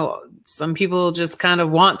 Some people just kind of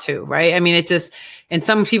want to, right? I mean, and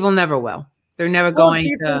some people never will. They're never going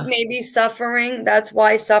to. Maybe suffering. That's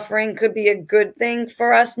why suffering could be a good thing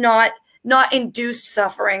for us. Not induced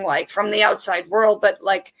suffering like from the outside world, but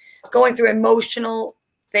like going through emotional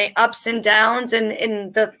ups and downs and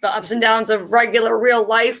in the ups and downs of regular real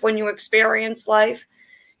life when you experience life,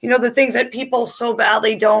 the things that people so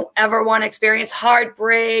badly don't ever want to experience,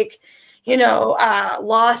 heartbreak,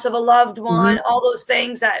 loss of a loved one, mm-hmm. all those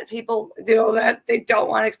things that people, that they don't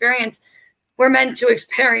want to experience. We're meant to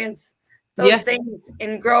experience those things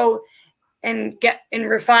and grow and get and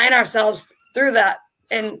refine ourselves through that.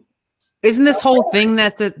 And isn't this whole thing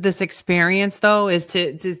that's this experience though is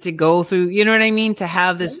to go through, you know what I mean? To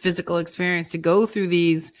have this physical experience, to go through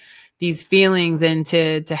these feelings and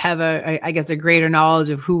to have I guess a greater knowledge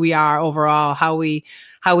of who we are overall, how we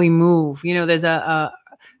move. There's a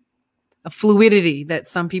fluidity that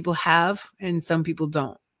some people have and some people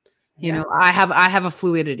don't. I have a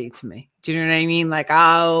fluidity to me. Do you know what I mean? Like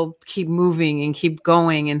I'll keep moving and keep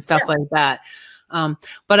going and stuff like that.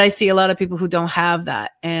 But I see a lot of people who don't have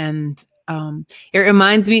that. And it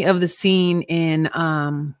reminds me of the scene in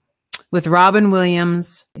with Robin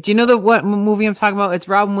Williams. Do you know what movie I'm talking about? It's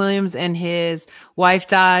Robin Williams and his wife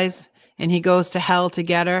dies and he goes to hell to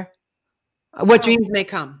get her. What Dreams May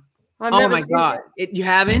Come. Oh my God. You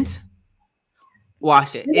haven't?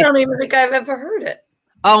 Watch it. I don't even think I've ever heard it.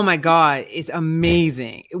 Oh my God. It's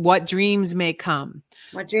amazing. What Dreams May Come.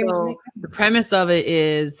 What dreams may come. The premise of it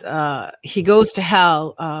is he goes to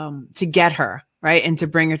hell to get her, right? And to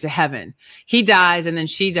bring her to heaven. He dies and then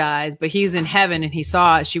she dies, but he's in heaven and he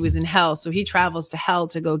saw she was in hell. So he travels to hell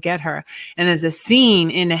to go get her. And there's a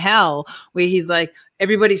scene in hell where he's like,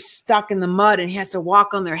 everybody's stuck in the mud and he has to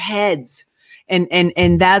walk on their heads.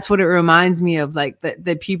 And that's what it reminds me of, like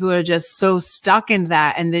that people are just so stuck in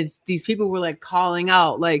that. And these people were like calling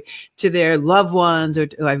out like to their loved ones I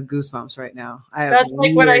have goosebumps right now. That's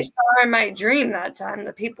like what I saw in my dream that time.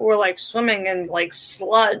 The people were like swimming in like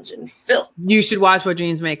sludge and filth. You should watch What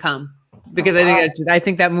Dreams May Come because I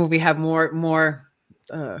think that movie have more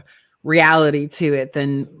reality to it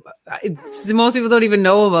than most people don't even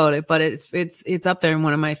know about it, but it's up there in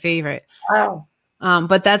one of my favorite. Wow.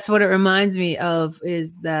 But that's what it reminds me of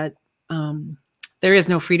is that there is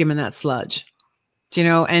no freedom in that sludge.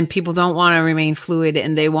 And people don't want to remain fluid,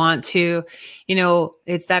 and they want to,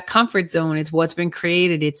 it's that comfort zone. It's what's been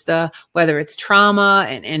created. It's whether it's trauma,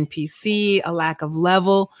 an NPC, a lack of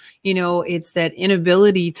level, it's that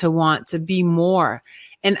inability to want to be more.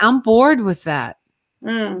 And I'm bored with that.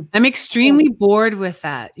 I'm extremely bored with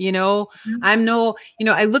that.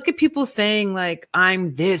 I look at people saying like,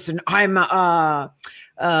 I'm this and I'm a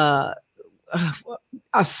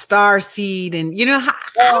star seed, and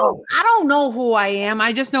I don't know who I am.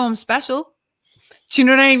 I just know I'm special. Do you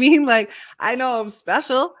know what I mean? Like, I know I'm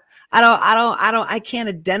special. I can't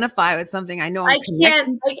identify with something. I know I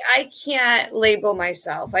can't label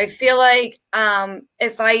myself. I feel like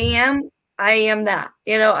if I am that. I am that.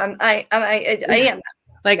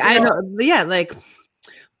 Like, I know, yeah, like,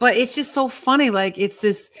 but it's just so funny. Like, it's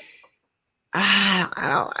this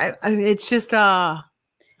it's just because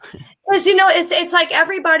it's like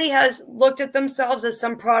everybody has looked at themselves as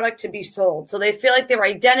some product to be sold, so they feel like their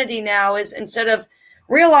identity now is, instead of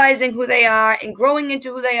realizing who they are and growing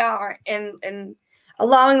into who they are and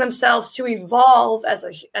allowing themselves to evolve as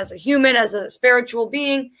a human, as a spiritual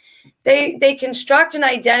being, they construct an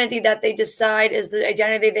identity that they decide is the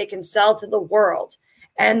identity they can sell to the world.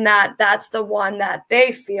 And that's the one that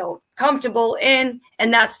they feel comfortable in.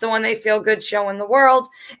 And that's the one they feel good showing the world.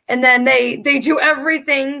 And then they do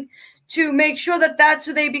everything to make sure that that's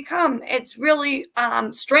who they become. It's really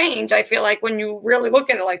strange, I feel like, when you really look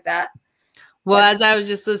at it like that. Well, as I was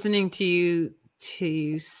just listening to you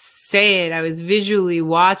say it, I was visually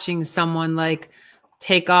watching someone like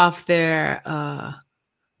take off their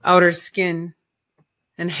outer skin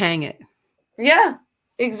and hang it. Yeah,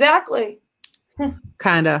 exactly.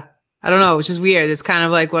 Kind of. I don't know, which is weird. It's kind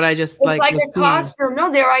of like what I just it's like a costume.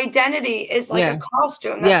 No, their identity is like a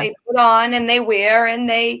costume that they put on and they wear, and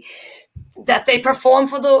they perform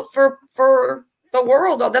for the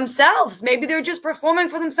world or themselves. Maybe they're just performing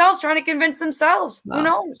for themselves, trying to convince themselves. Who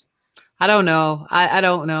knows? I don't know. I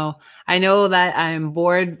don't know. I know that I'm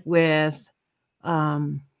bored with a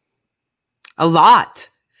lot.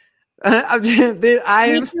 I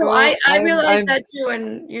realize that too,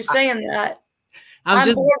 and you're saying that. I'm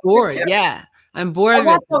just bored. Yeah. I'm bored. I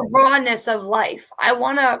want the rawness of life. I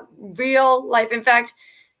want a real life. In fact,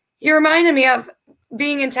 you reminded me of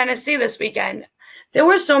being in Tennessee this weekend. There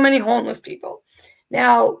were so many homeless people.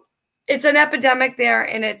 Now, it's an epidemic there,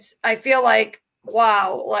 and I feel like,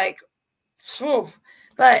 wow, like,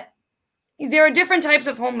 but there are different types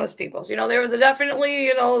of homeless people. There was definitely,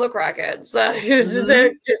 the crackheads.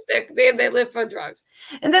 They live for drugs.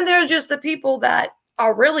 And then there are just the people that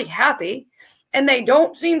are really happy, and they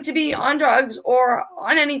don't seem to be on drugs or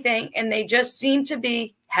on anything, and they just seem to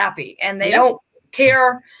be happy, and they don't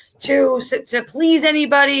care to please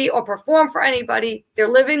anybody or perform for anybody. They're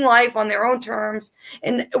living life on their own terms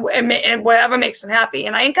and whatever makes them happy.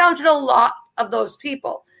 And I encountered a lot of those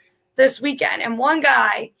people this weekend. And one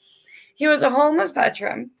guy, he was a homeless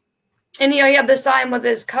veteran, and he had the sign with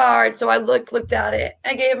his card. So I looked at it.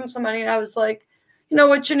 I gave him some money, and I was like,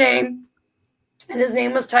 what's your name? And his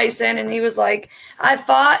name was Tyson. And he was like, I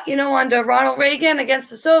fought, under Ronald Reagan against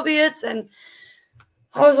the Soviets. And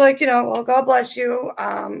I was like, well, God bless you.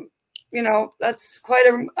 That's quite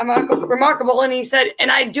remarkable. And he said,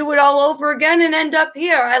 and I do it all over again and end up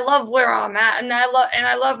here. I love where I'm at. And I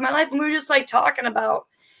love my life. And we were just like talking about,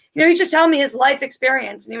 he just telling me his life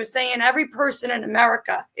experience. And he was saying every person in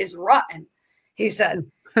America is rotten, he said,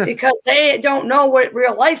 because they don't know what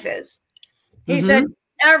real life is. He said,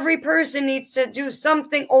 every person needs to do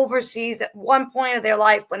something overseas at one point of their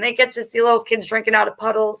life when they get to see little kids drinking out of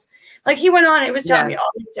puddles. Like, he went on and he was telling me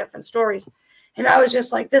all these different stories. And I was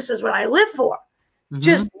just like, this is what I live for.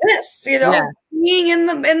 Just this, being in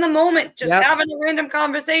the moment, just having a random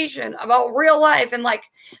conversation about real life. And like,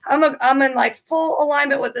 I'm in like full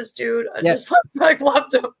alignment with this dude. I just like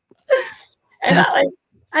loved him. And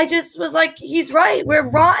I just was like, he's right. We're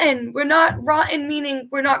rotten. We're not rotten, meaning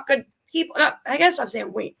we're not good people. I guess I'm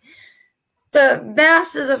saying the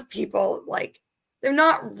masses of people, like, they're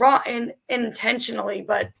not rotten intentionally,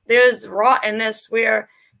 but there's rottenness where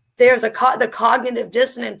there's the cognitive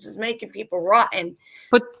dissonance is making people rotten.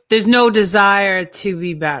 But there's no desire to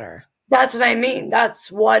be better. That's what I mean.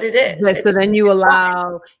 That's what it is. Right, so then you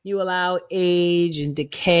allow age and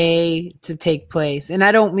decay to take place. And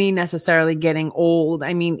I don't mean necessarily getting old.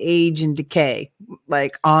 I mean age and decay,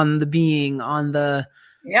 like on the being, on the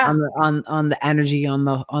on the energy, on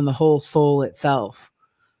the whole soul itself.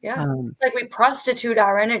 Yeah. It's like we prostitute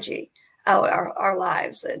our energy, our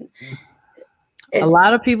lives. And a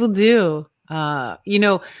lot of people do. I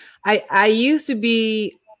used to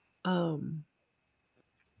be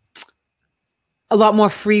a lot more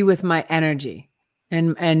free with my energy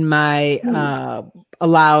and my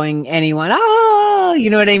allowing anyone, you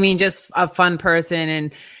know what I mean? Just a fun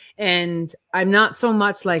person. And I'm not so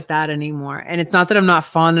much like that anymore. And it's not that I'm not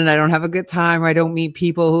fun and I don't have a good time or I don't meet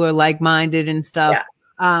people who are like-minded and stuff.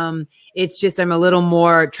 Yeah. It's just I'm a little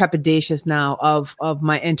more trepidatious now of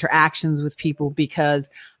my interactions with people because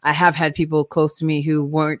I have had people close to me who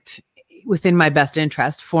weren't within my best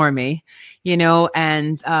interest for me, you know.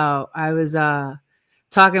 And I was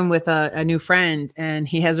talking with a new friend, and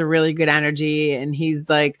he has a really good energy, and he's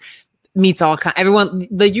like meets all kind everyone.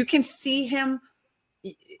 Like you can see him.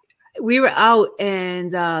 We were out,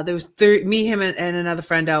 and there was me, him, and another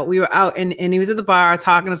friend out. We were out, and he was at the bar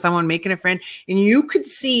talking to someone, making a friend, and you could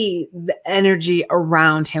see the energy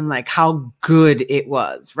around him, like how good it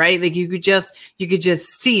was, right? Like you could just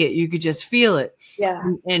see it, you could just feel it. Yeah.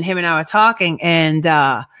 And him and I were talking, and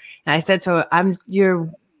I said to him, "You're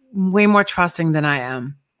way more trusting than I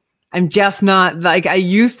am. I'm just not like I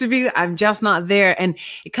used to be. I'm just not there." And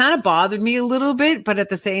it kind of bothered me a little bit, but at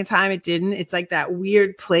the same time, it didn't. It's like that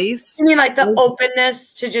weird place. You mean like the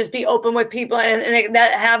openness to just be open with people and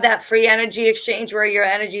that have that free energy exchange where your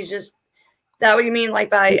energy is just, that what you mean? Like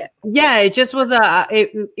by yeah, it just was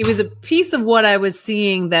it was a piece of what I was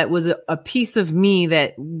seeing that was a piece of me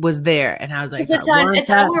that was there, and I was like, it's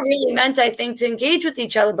how we're really meant, I think, to engage with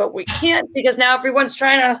each other, but we can't because now everyone's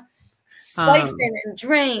trying to siphon and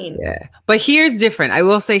drain. Yeah, but here's different. I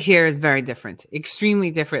will say here is very different,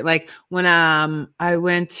 extremely different. Like when I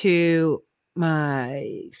went to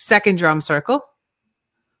my second drum circle.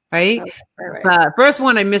 Right. First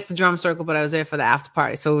one, I missed the drum circle, but I was there for the after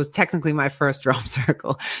party. So it was technically my first drum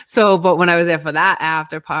circle. So, but when I was there for that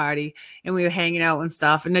after party and we were hanging out and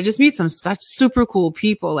stuff, and I just meet some such super cool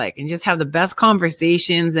people, like, and just have the best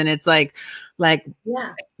conversations. And it's like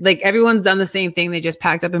everyone's done the same thing. They just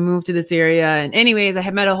packed up and moved to this area. And anyways, I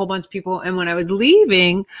had met a whole bunch of people. And when I was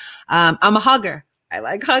leaving, I'm a hugger. I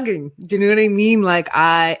like hugging. Do you know what I mean? Like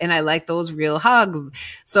I like those real hugs.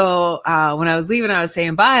 So when I was leaving, I was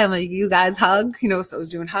saying bye. I'm like, you guys hug, you know, so I was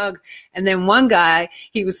doing hugs. And then one guy,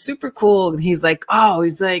 he was super cool. And he's like, I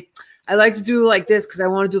like to do like this because I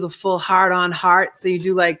want to do the full heart on heart. So you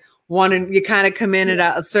do like one and you kind of come in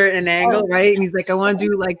at a certain angle, right? And he's like, I want to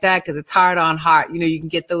do like that because it's heart on heart. You know, you can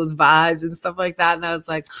get those vibes and stuff like that. And I was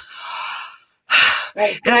like,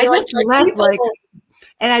 and I just left like,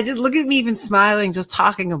 and I just look at me even smiling, just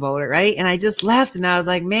talking about it, right? And I just left and I was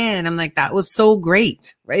like, man, I'm like, that was so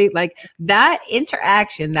great, right? Like that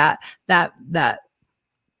interaction, that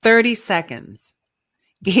 30 seconds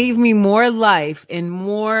gave me more life and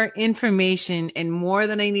more information and more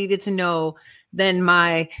than I needed to know than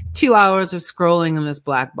my 2 hours of scrolling on this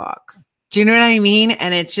black box. Do you know what I mean?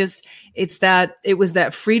 And it was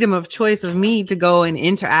that freedom of choice of me to go and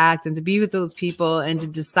interact and to be with those people and to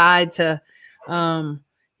decide to,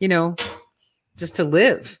 you know, just to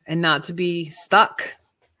live and not to be stuck.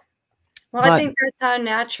 Well, I think that's our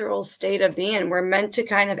natural state of being. We're meant to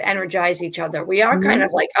kind of energize each other. We are kind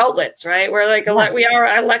of like outlets, right? We're like, we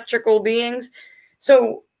are electrical beings.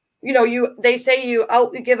 So, you know, they say you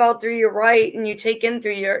give out through your right and you take in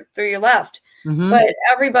through your left. Mm-hmm. But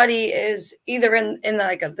everybody is either in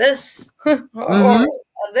like a this or a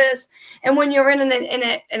this. And when you're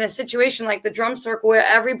in a situation like the drum circle where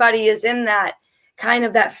everybody is in that kind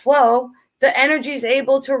of that flow, the energy is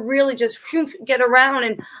able to really just get around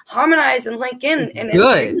and harmonize and link in. It's and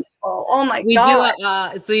good. Oh my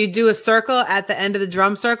God. So you do a circle at the end of the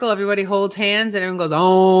drum circle. Everybody holds hands and everyone goes,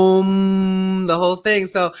 Om, the whole thing.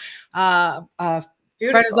 So friend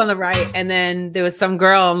was on the right. And then there was some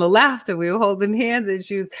girl on the left and we were holding hands and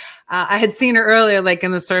she was, I had seen her earlier, like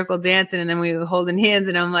in the circle dancing. And then we were holding hands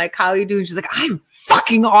and I'm like, how are you doing? She's like, I'm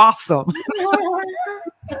fucking awesome.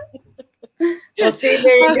 Well, see,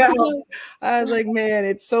 there you go. I was like, man,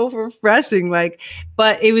 it's so refreshing. Like,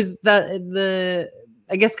 but it was the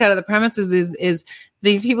I guess kind of the premises is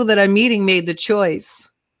these people that I'm meeting made the choice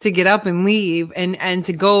to get up and leave and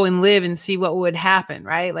to go and live and see what would happen,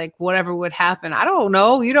 right? Like whatever would happen. I don't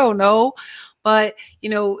know. You don't know. But, you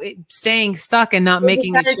know, staying stuck and not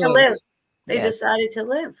making a choice. To live. They decided to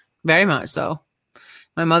live. Very much so.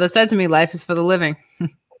 My mother said to me, life is for the living.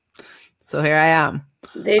 So here I am.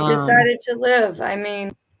 They decided to live. I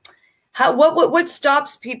mean, what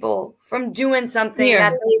stops people from doing something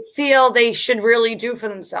that they feel they should really do for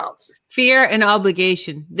themselves? Fear and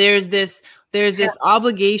obligation. There's this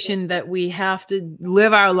obligation that we have to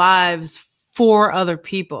live our lives for other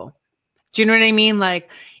people. Do you know what I mean?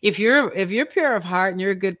 Like if you're pure of heart and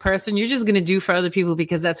you're a good person, you're just going to do for other people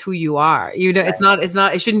because that's who you are. You know,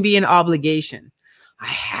 it shouldn't be an obligation. I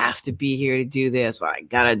have to be here to do this, or I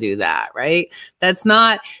gotta do that, right? That's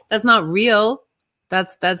not real.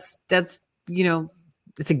 That's you know,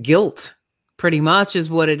 it's a guilt, pretty much is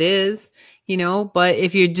what it is, you know. But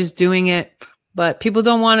if you're just doing it, but people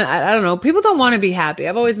don't want to, I don't know, people don't want to be happy.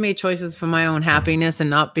 I've always made choices for my own happiness and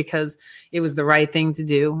not because it was the right thing to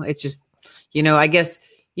do. It's just, you know, I guess,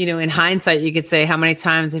 you know, in hindsight, you could say, how many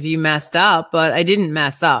times have you messed up? But I didn't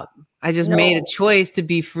mess up. I just made a choice to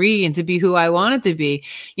be free and to be who I wanted to be,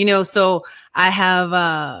 you know. So I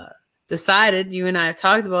have decided, you and I have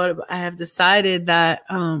talked about it, but I have decided that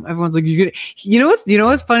everyone's like, you know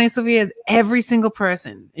what's funny, Sophia, is every single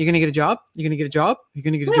person, you're gonna get a job, you're gonna get a job, you're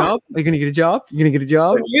gonna get a job, you're gonna get a job, you're gonna get a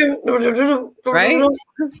job, right?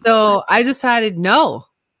 So I decided, no,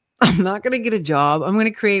 I'm not gonna get a job. I'm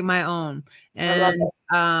gonna create my own, and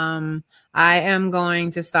I am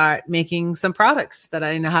going to start making some products that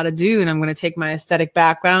I know how to do, and I'm going to take my aesthetic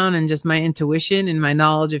background and just my intuition and my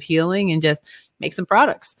knowledge of healing and just make some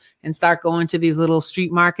products and start going to these little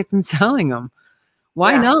street markets and selling them.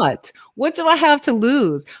 Why not? What do I have to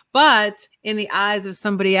lose? But in the eyes of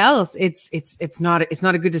somebody else, it's not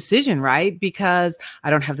a good decision, right? Because I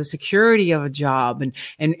don't have the security of a job, and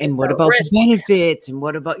what about the benefits, and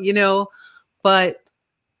what about, you know? But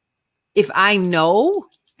if I know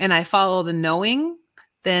and I follow the knowing,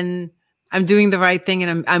 then I'm doing the right thing,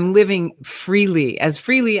 and I'm living freely as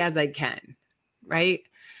I can, right?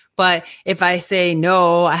 But if I say,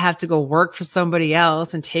 no, I have to go work for somebody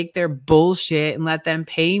else and take their bullshit and let them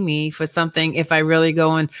pay me for something, if I really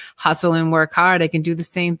go and hustle and work hard, I can do the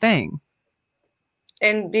same thing.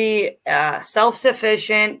 And be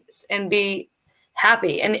self-sufficient and be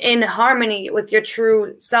happy and in harmony with your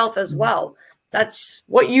true self as well. That's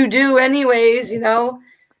what you do anyways, you know.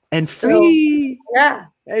 And free. So, yeah.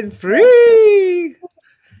 And free.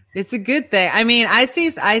 It's a good thing. I mean, I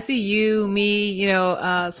see you, me, you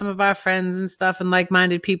know, some of our friends and stuff and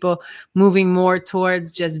like-minded people moving more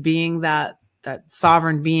towards just being that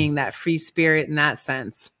sovereign being, that free spirit in that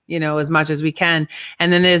sense, you know, as much as we can.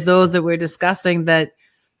 And then there's those that we're discussing that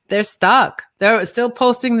they're stuck. They're still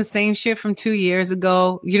posting the same shit from 2 years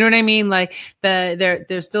ago. You know what I mean? Like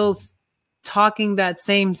they're still talking that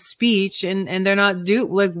same speech and they're not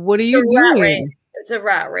like, what are you doing? It's a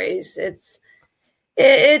rat race.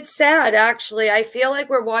 It's sad, actually. I feel like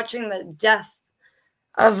we're watching the death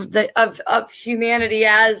of humanity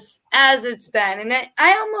as it's been, and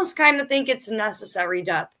I almost kind of think it's a necessary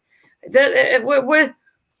death. We're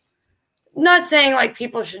not saying like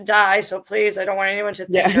people should die, so please, I don't want anyone to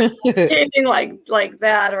think anything like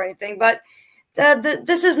that or anything. But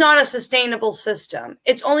this is not a sustainable system.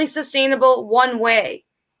 It's only sustainable one way.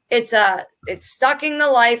 It's sucking the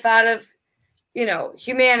life out of, you know,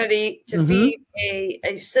 humanity to feed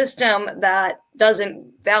a system that doesn't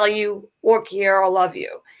value or care or love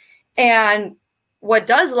you. And what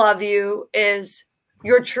does love you is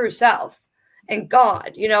your true self and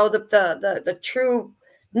God, you know, the true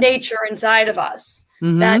nature inside of us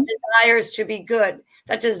that desires to be good,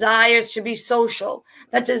 that desires to be social,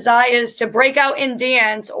 that desires to break out in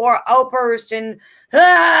dance or outburst and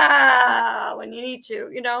when you need to,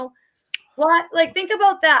 you know. Like, think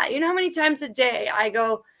about that. You know how many times a day I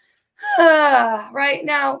go, right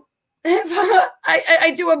now,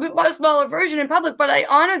 I do a bit more smaller version in public, but I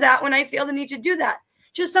honor that when I feel the need to do that.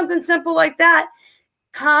 Just something simple like that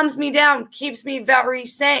calms me down, keeps me very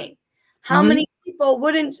sane. How many people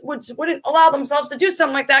wouldn't allow themselves to do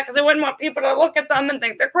something like that because they wouldn't want people to look at them and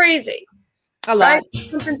think they're crazy? A lot. Right?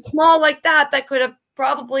 Something small like that could have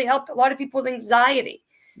probably helped a lot of people with anxiety.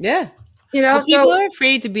 Yeah. You know, well, people are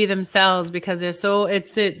afraid to be themselves because they're so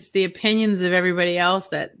it's the opinions of everybody else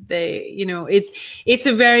that they, you know,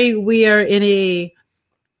 we are in a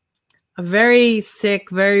very sick,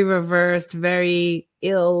 very reversed, very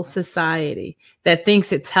ill society that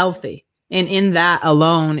thinks it's healthy. And in that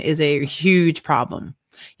alone is a huge problem.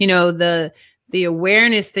 You know, the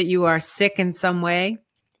awareness that you are sick in some way,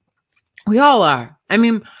 we all are. I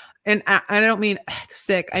mean, and I don't mean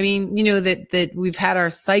sick. I mean, you know, that we've had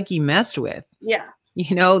our psyche messed with. Yeah.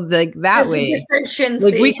 You know, like that way.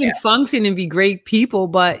 Like we can function and be great people,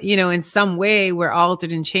 but, you know, in some way we're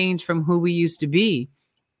altered and changed from who we used to be.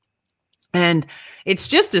 And it's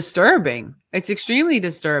just disturbing. It's extremely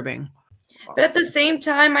disturbing. But at the same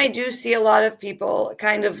time, I do see a lot of people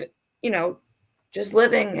kind of, you know, just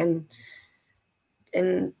living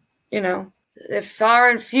and you know, they're far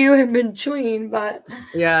and few in between, but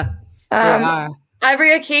yeah,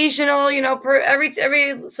 every occasional, you know, every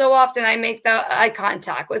so often I make that eye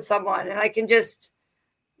contact with someone and I can just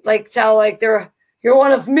like tell like you're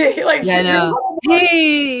one of me, like you're one of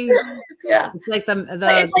hey. Yeah. It's like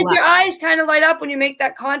it's like your eyes kind of light up when you make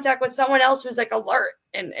that contact with someone else who's like alert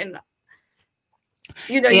and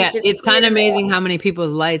you know, yeah, it's kind of amazing how many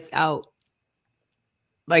people's lights out.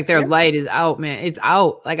 Like their light is out, man. It's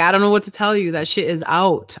out. Like, I don't know what to tell you. That shit is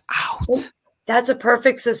out. That's a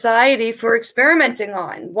perfect society for experimenting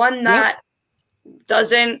on. One that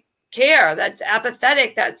doesn't care, that's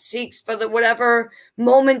apathetic, that seeks for the whatever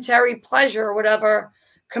momentary pleasure or whatever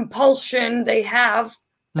compulsion they have.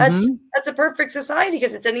 That's a perfect society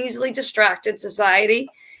because it's an easily distracted society,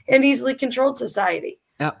 an easily controlled society.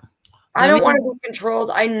 Yep. I don't want to be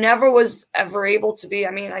controlled. I never was ever able to be.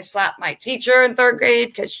 I mean, I slapped my teacher in 3rd grade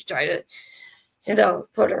because she tried to, you know,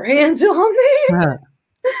 put her hands on me.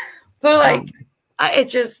 But like,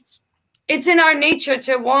 it's in our nature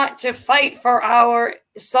to want to fight for our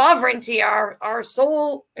sovereignty, our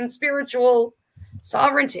soul and spiritual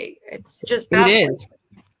sovereignty. It's just baffling.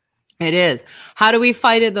 It is. How do we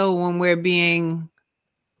fight it though when we're being?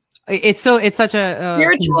 It's such a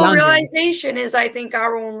spiritual realization is, I think,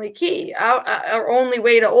 our only key, our only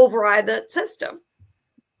way to override that system.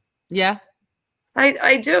 Yeah,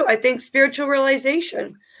 I do. I think spiritual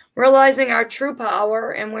realization, realizing our true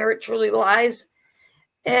power and where it truly lies.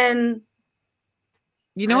 And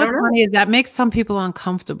you know what's funny is that makes some people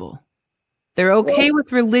uncomfortable. They're okay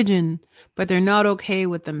with religion, but they're not okay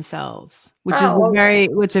with themselves,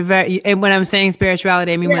 and when I'm saying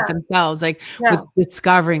spirituality, I mean with themselves, like with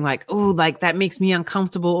discovering, like, oh, like that makes me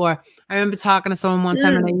uncomfortable. Or I remember talking to someone one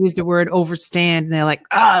time and I used the word overstand, and they're like,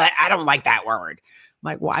 oh, I don't like that word.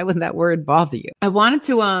 I'm like, why would that word bother you? I wanted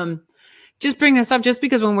to just bring this up just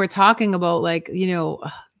because when we're talking about, like, you know,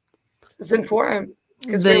 it's important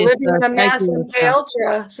because we're living in a mass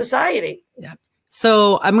MKUltra society. Yeah.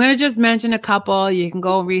 So I'm going to just mention a couple. You can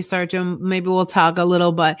go research them. Maybe we'll talk a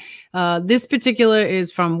little, but this particular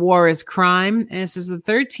is from War is Crime. And this is the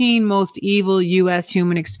 13 most evil U.S.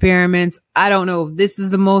 human experiments. I don't know if this is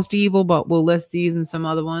the most evil, but we'll list these and some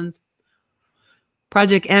other ones.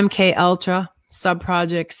 Project MKUltra,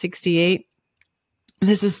 Subproject 68.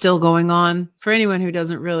 This is still going on. For anyone who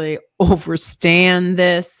doesn't really understand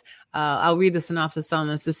this, I'll read the synopsis on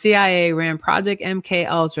this. The CIA ran Project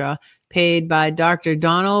MKUltra, paid by Dr.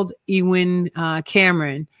 Donald Ewan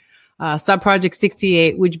Cameron, Subproject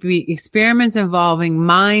 68, which would be experiments involving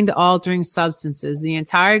mind-altering substances. The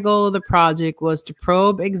entire goal of the project was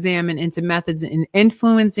to examine into methods in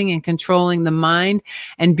influencing and controlling the mind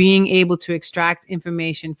and being able to extract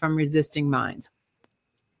information from resisting minds.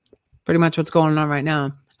 Pretty much what's going on right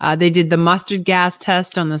now. They did the mustard gas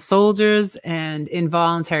test on the soldiers and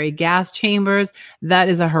involuntary gas chambers. That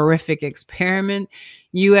is a horrific experiment.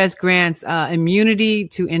 U.S. grants immunity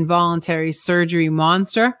to involuntary surgery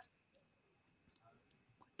monster.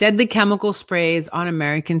 Deadly chemical sprays on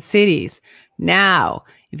American cities. Now,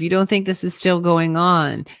 if you don't think this is still going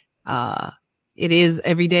on, it is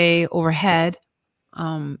every day overhead.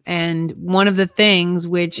 And one of the things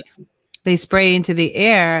which they spray into the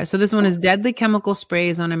air. So this one is deadly chemical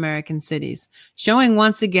sprays on American cities, showing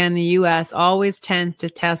once again the U.S. always tends to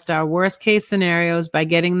test our worst case scenarios by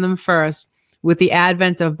getting them first. With the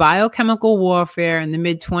advent of biochemical warfare in the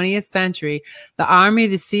mid-20th century, the Army,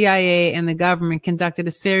 the CIA, and the government conducted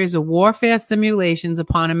a series of warfare simulations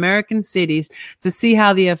upon American cities to see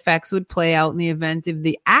how the effects would play out in the event of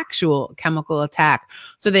the actual chemical attack.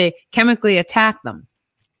 So they chemically attacked them.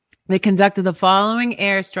 They conducted the following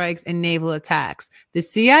airstrikes and naval attacks. The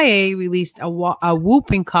CIA released a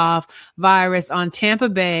whooping cough virus on Tampa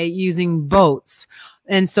Bay using boats,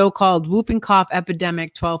 and so-called whooping cough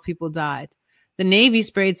epidemic, 12 people died. The Navy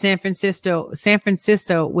sprayed San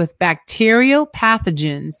Francisco with bacterial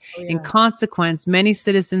pathogens. In consequence, many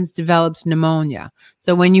citizens developed pneumonia.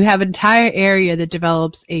 So when you have an entire area that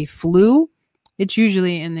develops a flu, it's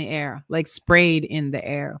usually in the air, like sprayed in the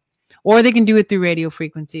air. Or they can do it through radio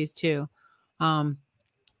frequencies too.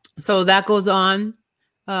 So that goes on.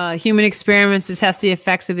 Human experiments to test the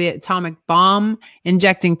effects of the atomic bomb,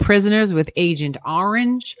 injecting prisoners with Agent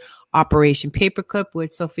Orange. Operation Paperclip,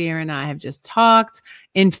 which Sophia and I have just talked,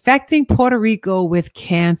 infecting Puerto Rico with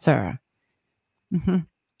cancer.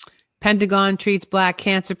 Pentagon treats Black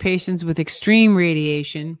cancer patients with extreme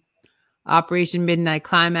radiation. Operation Midnight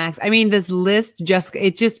Climax. I mean, this list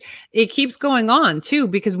it keeps going on too,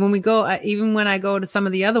 because when we go, even when I go to some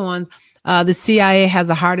of the other ones, the CIA has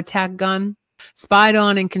a heart attack gun, spied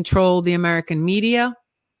on and controlled the American media.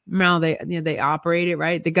 Now they operate it,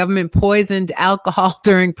 right? The government poisoned alcohol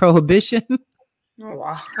during Prohibition. Oh,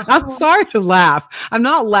 wow. I'm sorry to laugh. I'm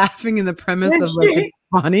not laughing in the premise of like it's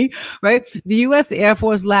funny, right? The U.S. Air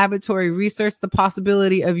Force Laboratory researched the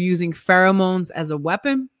possibility of using pheromones as a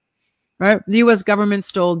weapon. right? The U.S. government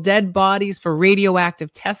stole dead bodies for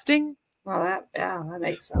radioactive testing. Well, that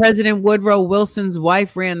makes sense. President Woodrow Wilson's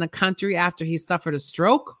wife ran the country after he suffered a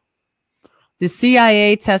stroke. The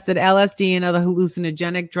CIA tested LSD and other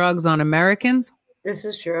hallucinogenic drugs on Americans. This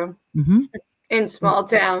is true. Mm-hmm. In small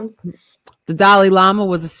towns. The Dalai Lama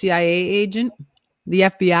was a CIA agent. The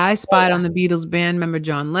FBI spied on the Beatles band member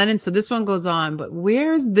John Lennon. So this one goes on, but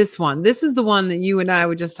where's this one? This is the one that you and I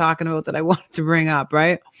were just talking about that I wanted to bring up,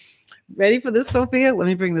 right? Ready for this, Sophia? Let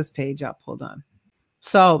me bring this page up. Hold on.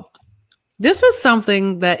 So this was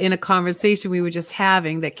something that in a conversation we were just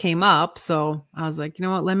having that came up. So I was like, you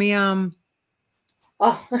know what? Let me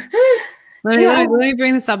let me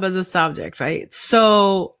bring this up as a subject, right?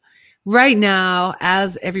 So right now,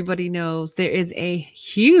 as everybody knows, there is a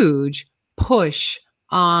huge push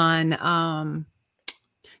on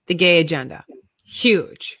the gay agenda.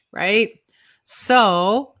 Huge, right?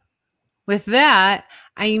 So with that,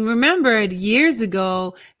 I remembered years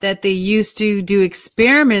ago that they used to do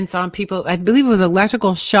experiments on people. I believe it was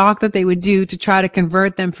electrical shock that they would do to try to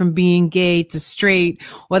convert them from being gay to straight,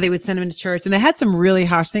 or they would send them to church. And they had some really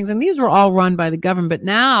harsh things. And these were all run by the government. But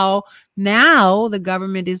now the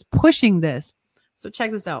government is pushing this. So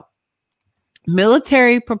check this out.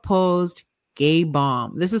 Military proposed gay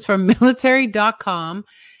bomb. This is from military.com.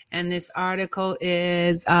 And this article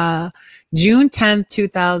is June 10th,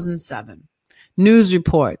 2007. News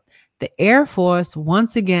report. The Air Force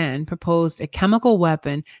once again proposed a chemical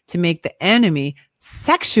weapon to make the enemy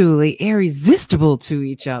sexually irresistible to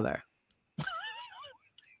each other.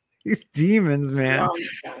 These demons, man.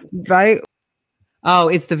 Right? Oh,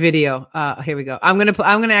 it's the video. Here we go. I'm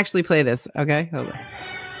gonna actually play this. Okay, hold on.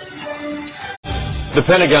 The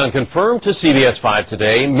Pentagon confirmed to CBS 5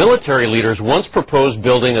 today military leaders once proposed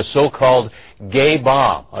building a so-called gay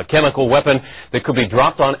bomb, a chemical weapon that could be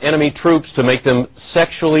dropped on enemy troops to make them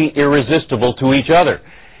sexually irresistible to each other.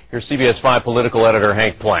 Here's CBS 5 political editor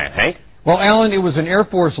Hank Plant. Hank? Well, Alan, it was an Air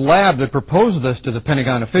Force lab that proposed this to the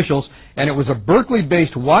Pentagon officials, and it was a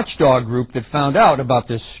Berkeley-based watchdog group that found out about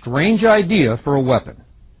this strange idea for a weapon.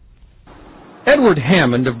 Edward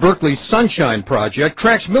Hammond of Berkeley's Sunshine Project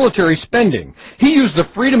tracks military spending. He used the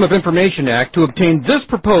Freedom of Information Act to obtain this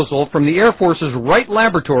proposal from the Air Force's Wright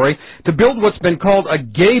Laboratory to build what's been called a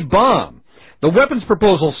gay bomb. The weapons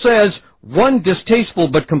proposal says one distasteful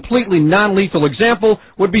but completely non-lethal example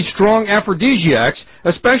would be strong aphrodisiacs,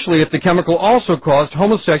 especially if the chemical also caused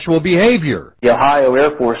homosexual behavior. The Ohio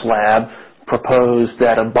Air Force Lab proposed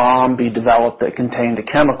that a bomb be developed that contained a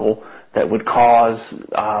chemical that would cause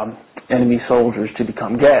enemy soldiers to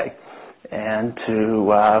become gay and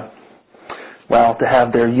to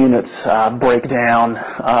have their units break down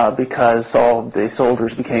because all the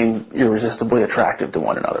soldiers became irresistibly attractive to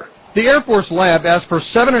one another. The Air Force lab asked for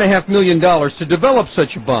 $7.5 million to develop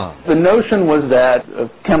such a bomb. The notion was that a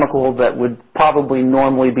chemical that would probably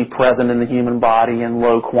normally be present in the human body in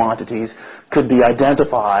low quantities could be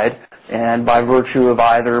identified, and by virtue of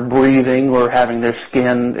either breathing or having their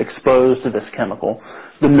skin exposed to this chemical,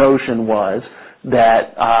 the notion was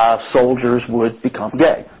that soldiers would become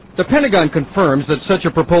gay. The Pentagon confirms that such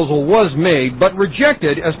a proposal was made, but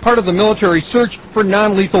rejected as part of the military search for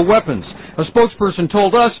non-lethal weapons. A spokesperson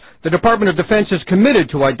told us the Department of Defense is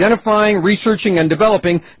committed to identifying, researching, and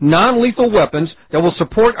developing non-lethal weapons that will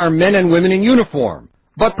support our men and women in uniform.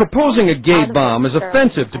 But proposing a gay bomb is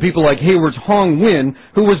offensive to people like Hayward's Hong Win,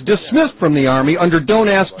 who was dismissed from the Army under Don't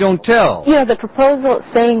Ask, Don't Tell. You know, the proposal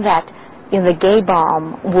saying that the gay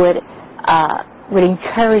bomb would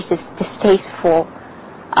encourage this distasteful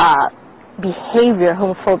behavior,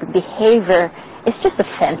 homophobic behavior, is just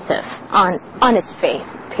offensive on its face,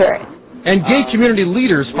 period. And gay community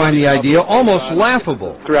leaders find the idea almost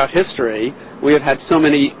laughable. Throughout history, we have had so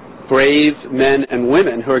many brave men and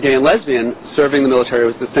women who are gay and lesbian serving the military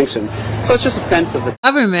with distinction. So it's just offensive. The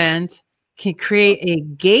government can create a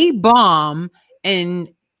gay bomb, and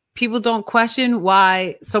people don't question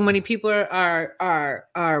why so many people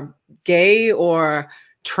are gay or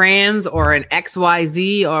trans or an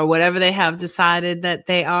XYZ or whatever they have decided that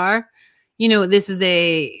they are. You know, this is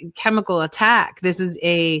a chemical attack. This is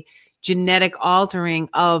a genetic altering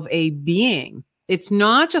of a being. It's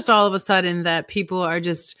not just all of a sudden that people are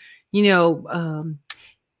just,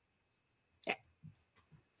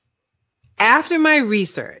 after my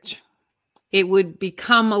research, it would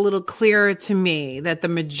become a little clearer to me that the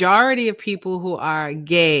majority of people who are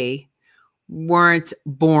gay weren't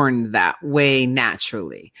born that way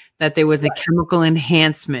naturally, that there was a chemical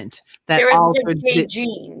enhancement that altered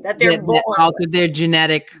altered their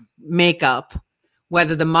genetic makeup,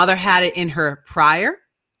 whether the mother had it in her prior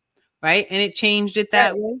right? And it changed it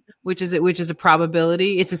that way, which is a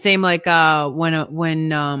probability. It's the same like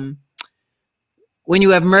when you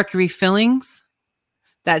have mercury fillings,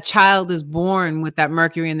 that child is born with that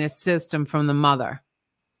mercury in their system from the mother.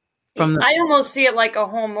 I almost see it like a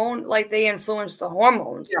hormone, like they influence the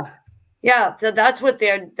hormones. Yeah, that's what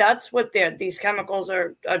these chemicals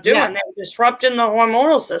are doing. Yeah. They're disrupting the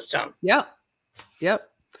hormonal system. Yep.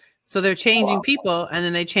 So they're changing people, and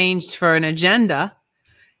then they changed for an agenda,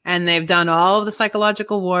 and they've done all of the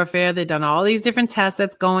psychological warfare. They've done all these different tests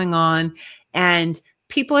that's going on, and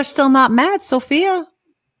people are still not mad, Sophia.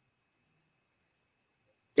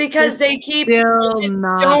 Because they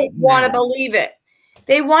don't want to believe it.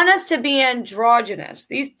 They want us to be androgynous.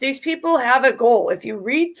 These people have a goal. If you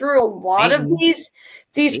read through a lot of these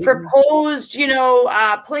proposed,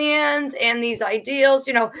 plans and these ideals,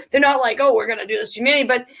 they're not like, oh, we're going to do this to humanity,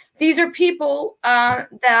 but these are people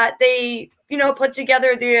that they, put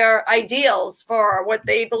together their ideals for what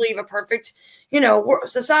they believe a perfect,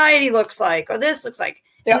 society looks like, or this looks like.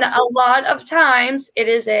 Yep. And a lot of times it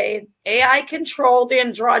is a AI controlled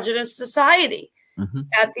androgynous society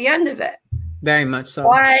at the end of it. Very much so.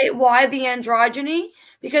 Why the androgyny?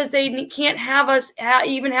 Because they can't have us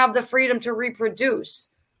even have the freedom to reproduce.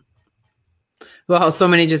 Well, so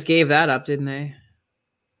many just gave that up, didn't they?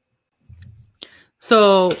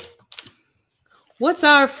 So what's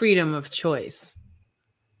our freedom of choice?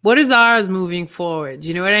 What is ours moving forward?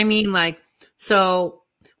 You know what I mean? Like, so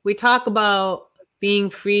we talk about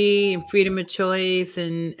being free and freedom of choice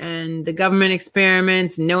and the government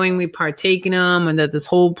experiments, knowing we partake in them, and that this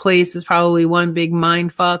whole place is probably one big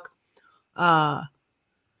mind fuck. I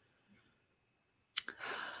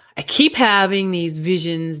keep having these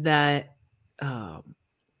visions that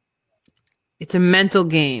it's a mental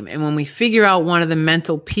game. And when we figure out one of the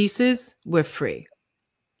mental pieces, we're free.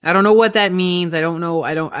 I don't know what that means. I don't know.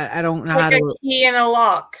 I don't know how to. Like a key and a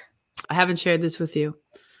lock. I haven't shared this with you.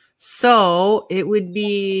 So it would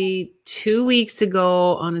be 2 weeks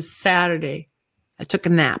ago on a Saturday, I took a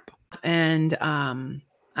nap, and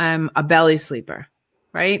I'm a belly sleeper,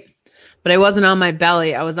 right? But I wasn't on my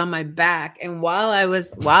belly. I was on my back. And while I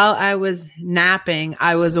was napping,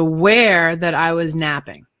 I was aware that I was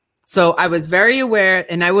napping. So I was very aware,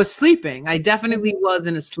 and I was sleeping. I definitely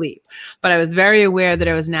wasn't asleep, but I was very aware that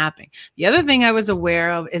I was napping. The other thing I was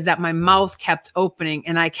aware of is that my mouth kept opening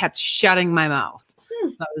and I kept shutting my mouth.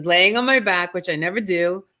 I was laying on my back, which I never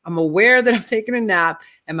do. I'm aware that I'm taking a nap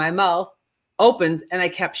and my mouth opens, and I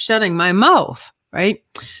kept shutting my mouth, right?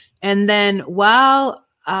 And then while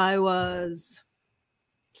I was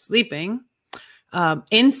sleeping,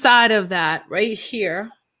 inside of that right here,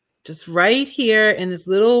 just right here in this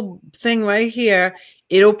little thing right here,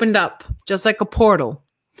 it opened up just like a portal.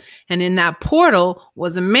 And in that portal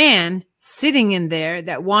was a man sitting in there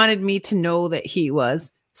that wanted me to know that he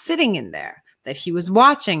was sitting in there, that he was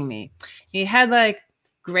watching me. He had like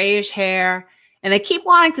grayish hair, and I keep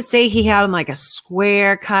wanting to say he had like a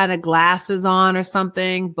square kind of glasses on or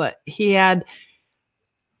something, but he had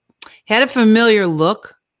a familiar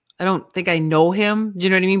look. I don't think I know him. Do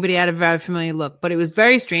you know what I mean? But he had a very familiar look. But it was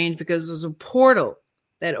very strange because it was a portal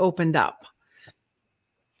that opened up.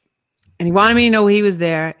 And he wanted me to know he was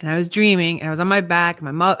there, and I was dreaming, and I was on my back, and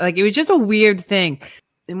my mouth, like it was just a weird thing.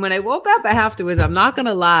 And when I woke up afterwards, I'm not going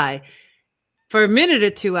to lie, for a minute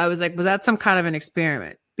or two, I was like, was that some kind of an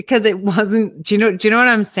experiment? Because it wasn't, do you know what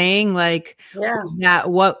I'm saying? Like, yeah.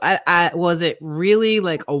 Was it really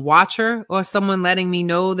like a watcher or someone letting me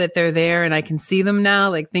know that they're there and I can see them now,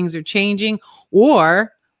 like things are changing?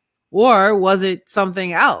 Or was it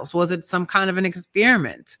something else? Was it some kind of an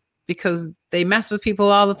experiment? Because they mess with people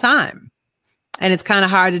all the time. And it's kind of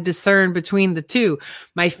hard to discern between the two.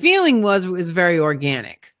 My feeling was it was very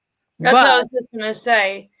organic. That's what I was just going to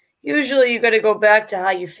say. Usually you got to go back to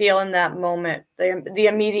how you feel in that moment, the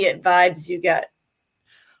immediate vibes you get.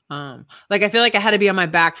 Like I feel like I had to be on my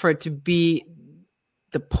back for it to be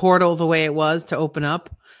the portal the way it was to open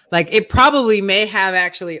up. Like it probably may have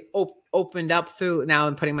actually opened up through, now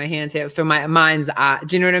I'm putting my hands here, through my mind's eye.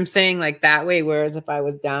 Do you know what I'm saying? Like that way, whereas if I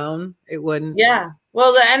was down, it wouldn't. Yeah.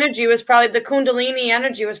 Well, the energy was probably, the Kundalini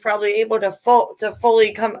energy was probably able to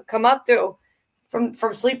fully come up through from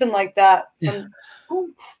sleeping like that.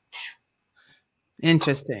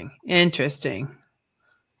 Interesting.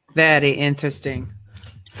 Very interesting.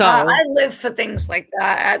 So I live for things like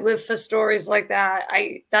that. I live for stories like that.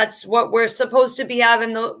 That's what we're supposed to be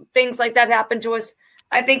having. The things like that happen to us,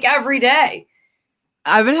 I think, every day.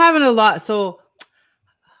 I've been having a lot. So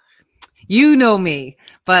you know me,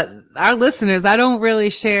 but our listeners, I don't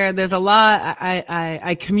really share. There's a lot.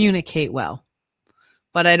 I communicate well,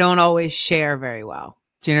 but I don't always share very well.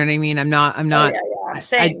 Do you know what I mean? I'm not. Yeah.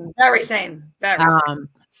 Same. Very same. Very same.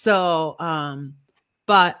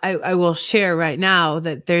 But I will share right now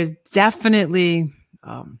that there's definitely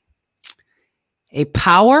a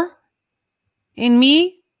power in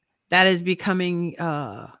me that is becoming,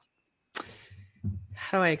 how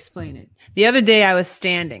do I explain it? The other day I was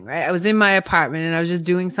standing, right? I was in my apartment and I was just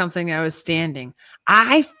doing something. I was standing.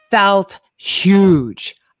 I felt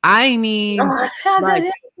huge. I mean,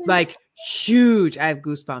 like huge. I have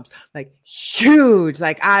goosebumps, like huge.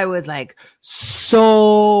 Like I was like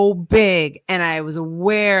so big, and I was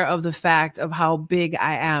aware of the fact of how big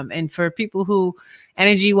I am. And for people who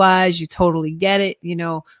energy wise, you totally get it.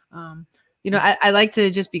 I like to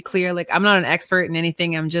just be clear. Like I'm not an expert in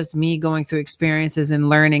anything. I'm just me going through experiences and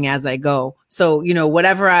learning as I go. So,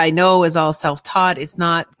 whatever I know is all self-taught. It's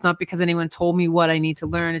not because anyone told me what I need to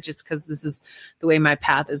learn. It's just because this is the way my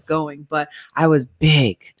path is going. But I was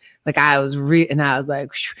big. Like I was and I was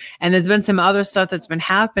like, and there's been some other stuff that's been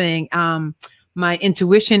happening. My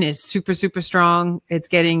intuition is super, super strong. It's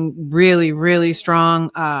getting really, really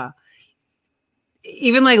strong.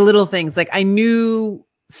 Even like little things, like I knew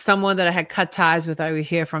someone that I had cut ties with, I would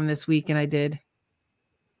hear from this week, and I did.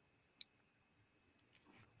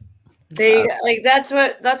 That's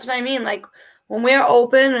what I mean. Like when we're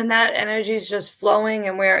open and that energy is just flowing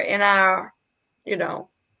and we're in our,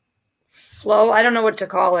 flow. I don't know what to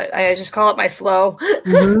call it. I just call it my flow.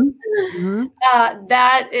 Mm-hmm.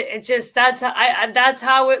 That's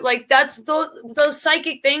how it, like, that's those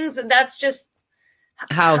psychic things. And that's just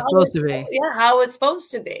how it's supposed to be. Yeah. How it's supposed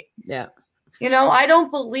to be. Yeah. I don't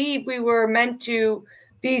believe we were meant to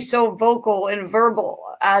be so vocal and verbal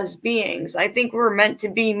as beings. I think we're meant to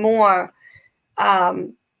be more eye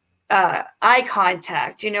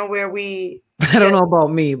contact, where we... I don't know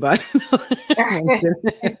about me, but...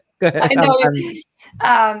 I know.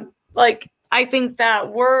 I think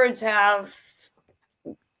that words have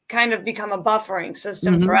kind of become a buffering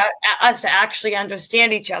system for us to actually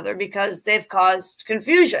understand each other, because they've caused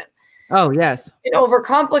confusion. Oh, yes. It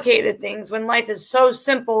overcomplicated things when life is so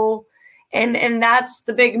simple. And that's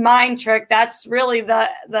the big mind trick. That's really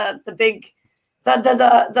the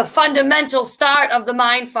fundamental start of the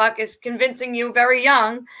mind fuck, is convincing you very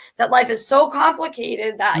young that life is so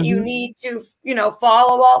complicated that you need to,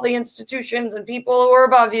 follow all the institutions and people who are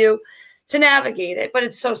above you to navigate it. But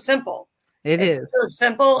it's so simple. It's so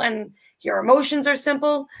simple, and your emotions are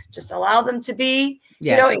simple. Just allow them to be.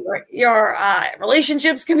 Yes. Your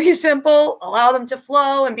relationships can be simple. Allow them to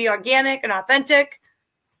flow and be organic and authentic.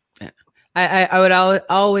 I would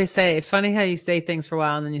always say, it's funny how you say things for a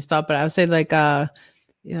while and then you stop, but I would say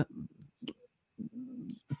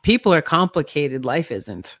people are complicated. Life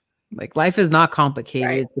isn't. Like life is not complicated.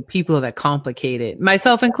 Right. It's the people that complicate it,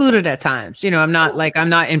 myself included at times. I'm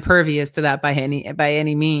not impervious to that by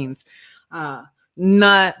any means.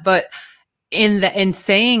 But in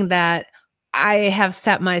saying that, I have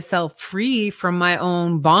set myself free from my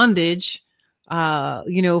own bondage, from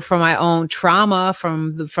my own trauma,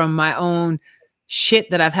 from my own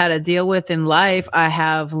shit that I've had to deal with in life. I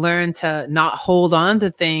have learned to not hold on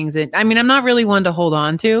to things. And I mean, I'm not really one to hold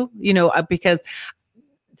on to, because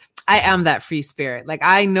I am that free spirit. Like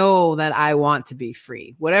I know that I want to be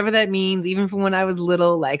free, whatever that means. Even from when I was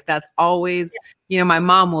little, like that's always, my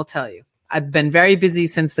mom will tell you, I've been very busy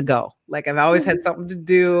since the go. Like I've always had something to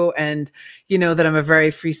do, and that I'm a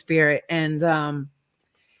very free spirit. And,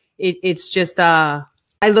 it's just, I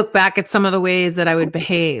look back at some of the ways that I would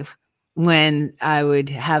behave when I would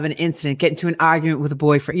have an incident, get into an argument with a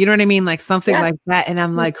boyfriend, you know what I mean? Like something like that. And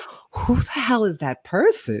I'm like, who the hell is that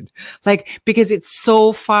person? Like, because it's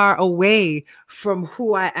so far away from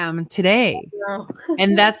who I am today.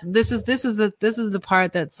 And this is the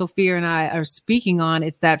part that Sophia and I are speaking on.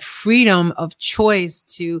 It's that freedom of choice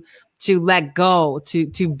to let go,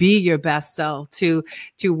 to be your best self, to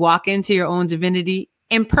walk into your own divinity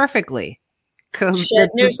imperfectly.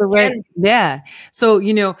 Yeah. So,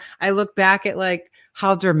 I look back at like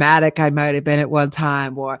how dramatic I might have been at one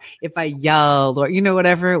time, or if I yelled, or,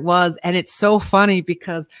 whatever it was. And it's so funny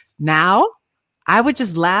because now I would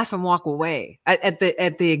just laugh and walk away at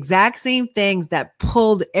the exact same things that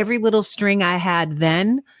pulled every little string I had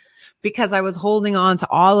then, because I was holding on to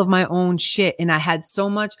all of my own shit. And I had so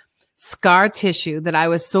much scar tissue that I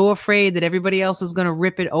was so afraid that everybody else was going to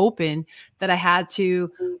rip it open that I had to,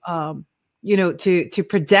 to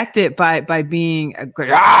protect it by being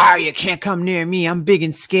you can't come near me. I'm big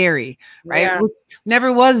and scary, right? Yeah.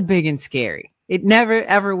 Never was big and scary. It never,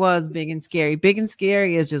 ever was big and scary. Big and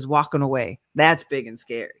scary is just walking away. That's big and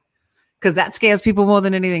scary, because that scares people more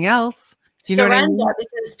than anything else. Do you know what I surrender, mean?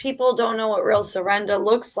 because people don't know what real surrender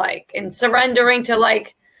looks like, and surrendering to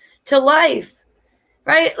life,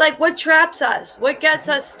 right? Like, what traps us, what gets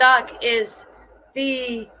us stuck is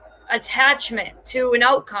the attachment to an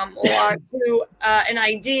outcome or to an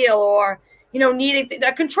ideal, or needing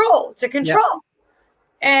that control.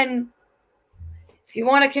 And if you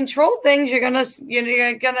want to control things, you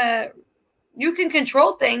can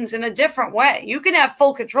control things in a different way. You can have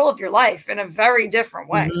full control of your life in a very different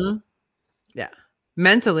way. Mm-hmm. Yeah.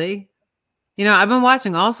 Mentally, I've been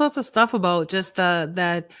watching all sorts of stuff about just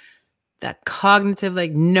that cognitive,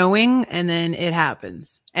 like, knowing, and then it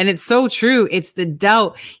happens. And it's so true. It's the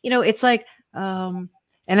doubt, it's like,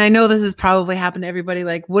 and I know this has probably happened to everybody,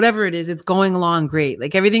 like, whatever it is, it's going along great.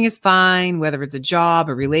 Like, everything is fine, whether it's a job,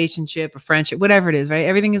 a relationship, a friendship, whatever it is, right?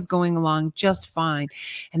 Everything is going along just fine.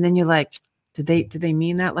 And then you're like, did they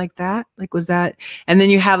mean that like that? Like, was that? And then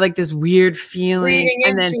you have like this weird feeling,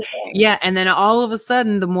 and then and then all of a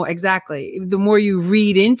sudden, the more you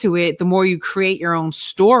read into it, the more you create your own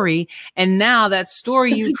story. And now that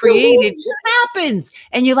story you created happens,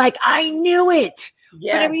 and you're like, I knew it.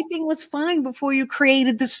 Yes. But everything was fine before you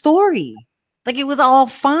created the story. Like, it was all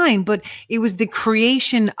fine, but it was the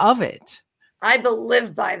creation of it. I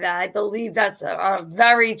live by that. I believe that's a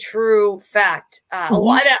very true fact.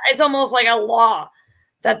 It's almost like a law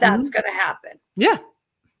that's going to happen. Yeah.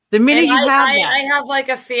 The minute you have that. I have like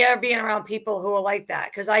a fear being around people who are like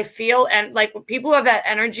that, because I feel, and like, when people have that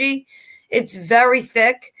energy, it's very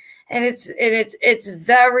thick, and it's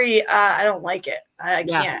very, I don't like it. I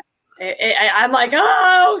can't. I'm like,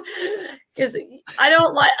 oh, because I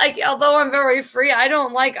don't like, although I'm very free, I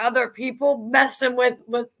don't like other people messing with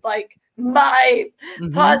like my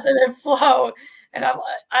positive flow, and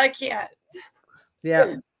I can't.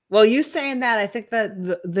 Yeah. Well, you saying that, I think that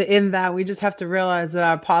in that we just have to realize that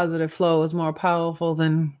our positive flow is more powerful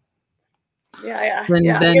than than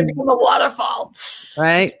become a waterfall,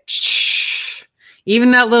 right?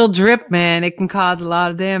 Even that little drip, man, it can cause a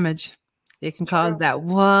lot of damage. It can cause that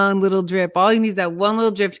one little drip. All you need is that one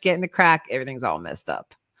little drip to get in the crack. Everything's all messed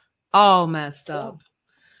up.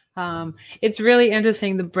 It's really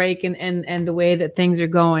interesting, the break and the way that things are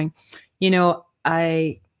going.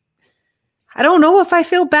 I don't know if I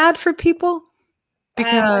feel bad for people,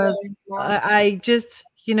 because I just,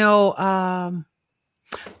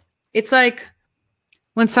 it's like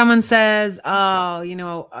when someone says, oh,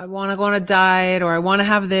 I want to go on a diet, or I want to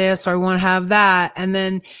have this, or I want to have that. And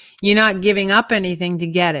then you're not giving up anything to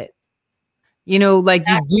get it. Like,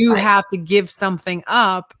 you do have to give something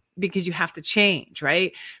up, because you have to change,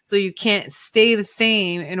 right? So you can't stay the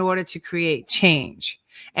same in order to create change.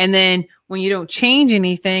 And then when you don't change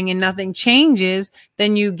anything and nothing changes,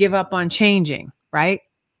 then you give up on changing, right?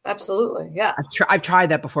 Absolutely. Yeah. I've tried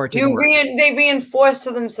that before too. They reinforce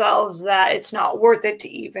to themselves that it's not worth it to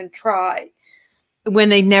even try, when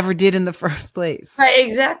they never did in the first place. Right.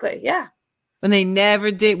 Exactly. Yeah. When they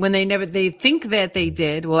never did, they think that they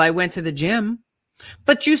did. Well, I went to the gym,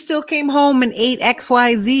 but you still came home and ate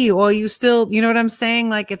XYZ, or you still, you know what I'm saying?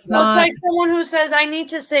 Like, it's not. It's like someone who says, I need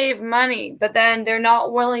to save money, but then they're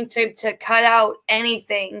not willing to cut out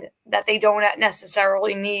anything that they don't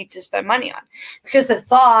necessarily need to spend money on, because the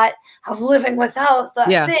thought of living without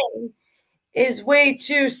that thing is way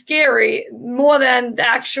too scary, more than the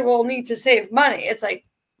actual need to save money. It's like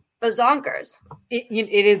bazonkers. It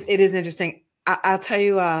is interesting. I'll tell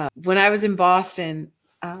you, when I was in Boston,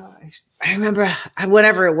 I remember,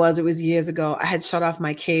 whatever it was years ago, I had shut off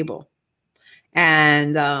my cable,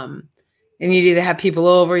 and you'd either have people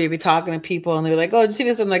over, you'd be talking to people, and they were like, oh, did you see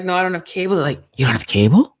this? I'm like, no, I don't have cable. They're like, you don't have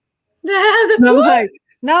cable? And I'm like,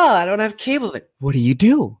 no, I don't have cable. Like, what do you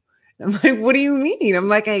do? I'm like, what do you mean? I'm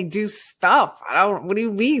like, I do stuff. What do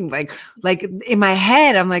you mean? Like in my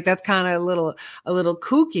head, I'm like, that's kind of a little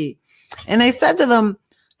kooky. And I said to them,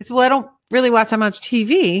 I said, well, I don't really watch that much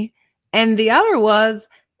TV. And the other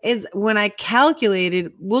is when I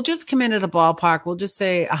calculated, we'll just come in at a ballpark. We'll just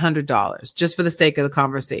say $100, just for the sake of the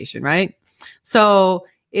conversation, right? So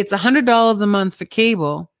it's $100 a month for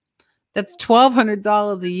cable. That's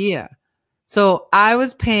 $1,200 a year. So I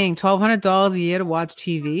was paying $1,200 a year to watch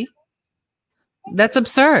TV. That's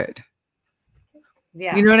absurd.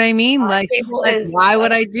 Yeah. You know what I mean? Like why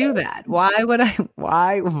would I do that? Why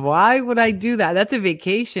would I do that? That's a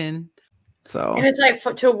vacation. So, and it's like,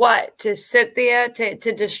 to what? To sit there, to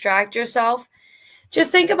distract yourself. Just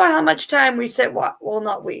think about how much time we sit. Well,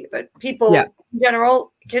 not we, but people in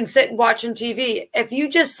general can sit watching TV. If you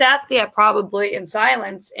just sat there, probably in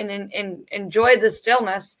silence and enjoy the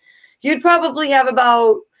stillness, you'd probably have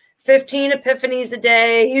about 15 epiphanies a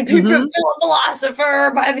day. You'd be a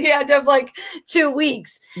philosopher by the end of like 2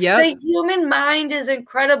 weeks. The human mind is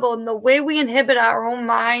incredible, and the way we inhibit our own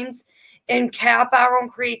minds and cap our own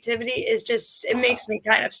creativity is just, it makes me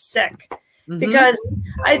kind of sick. Because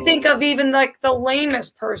I think of even like the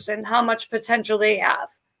lamest person, how much potential they have.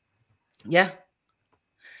 Yeah.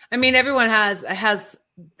 I mean, everyone has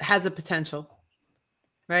a potential,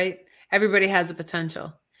 right? Everybody has a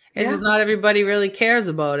potential. It's just not everybody really cares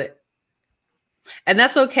about it. And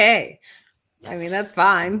that's okay. I mean, that's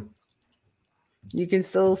fine. You can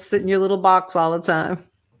still sit in your little box all the time.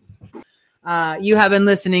 You have been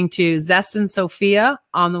listening to Zest and Sophia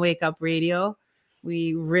on the Wake Up Radio.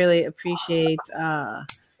 We really appreciate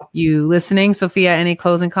you listening. Sophia, any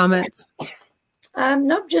closing comments?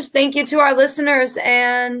 Nope, just thank you to our listeners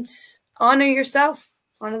and honor yourself.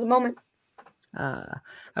 Honor the moment.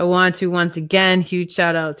 I want to once again, huge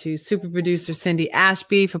shout out to super producer Cindy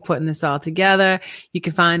Ashby for putting this all together. You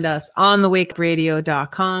can find us on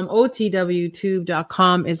thewakeupradio.com.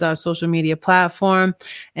 OTWTube.com is our social media platform,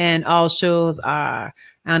 and all shows are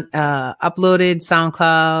uploaded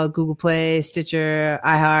SoundCloud, Google Play, Stitcher,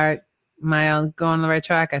 iHeart. Am I going on the right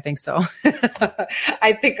track? I think so.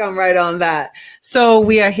 I think I'm right on that. So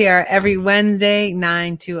we are here every Wednesday,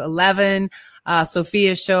 9 to 11.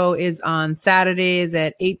 Sophia's show is on Saturdays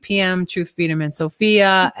at 8 p.m. Truth, Freedom, and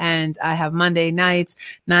Sophia. And I have Monday nights,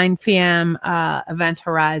 9 p.m. Event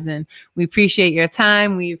Horizon. We appreciate your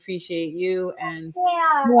time. We appreciate you. And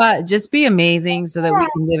just be amazing so that we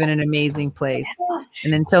can live in an amazing place.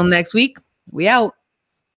 And until next week, we out.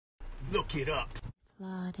 Look it up.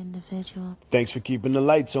 Flawed individual. Thanks for keeping the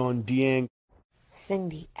lights on, Deang.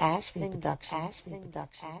 Cindy Ashby Production.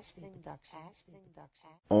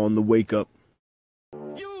 On the Wake Up.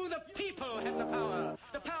 You, the people, have the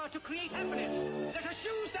power to create happiness. Let us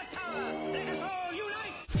use that power. Let us all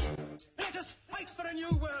unite. Let us fight for a new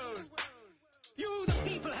world. You, the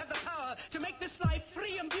people, have the power to make this life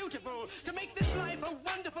free and beautiful, to make this life a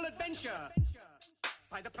wonderful adventure.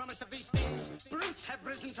 By the promise of these things, brutes have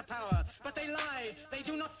risen to power, but they lie. They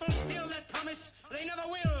do not fulfill that promise. They never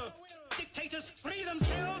will. Dictators free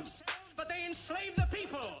themselves, but they enslave the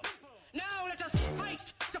people. Now let us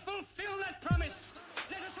fight to fulfill that promise.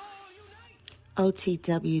 Let us all unite.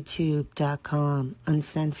 OTWTube.com,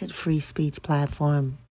 uncensored free speech platform.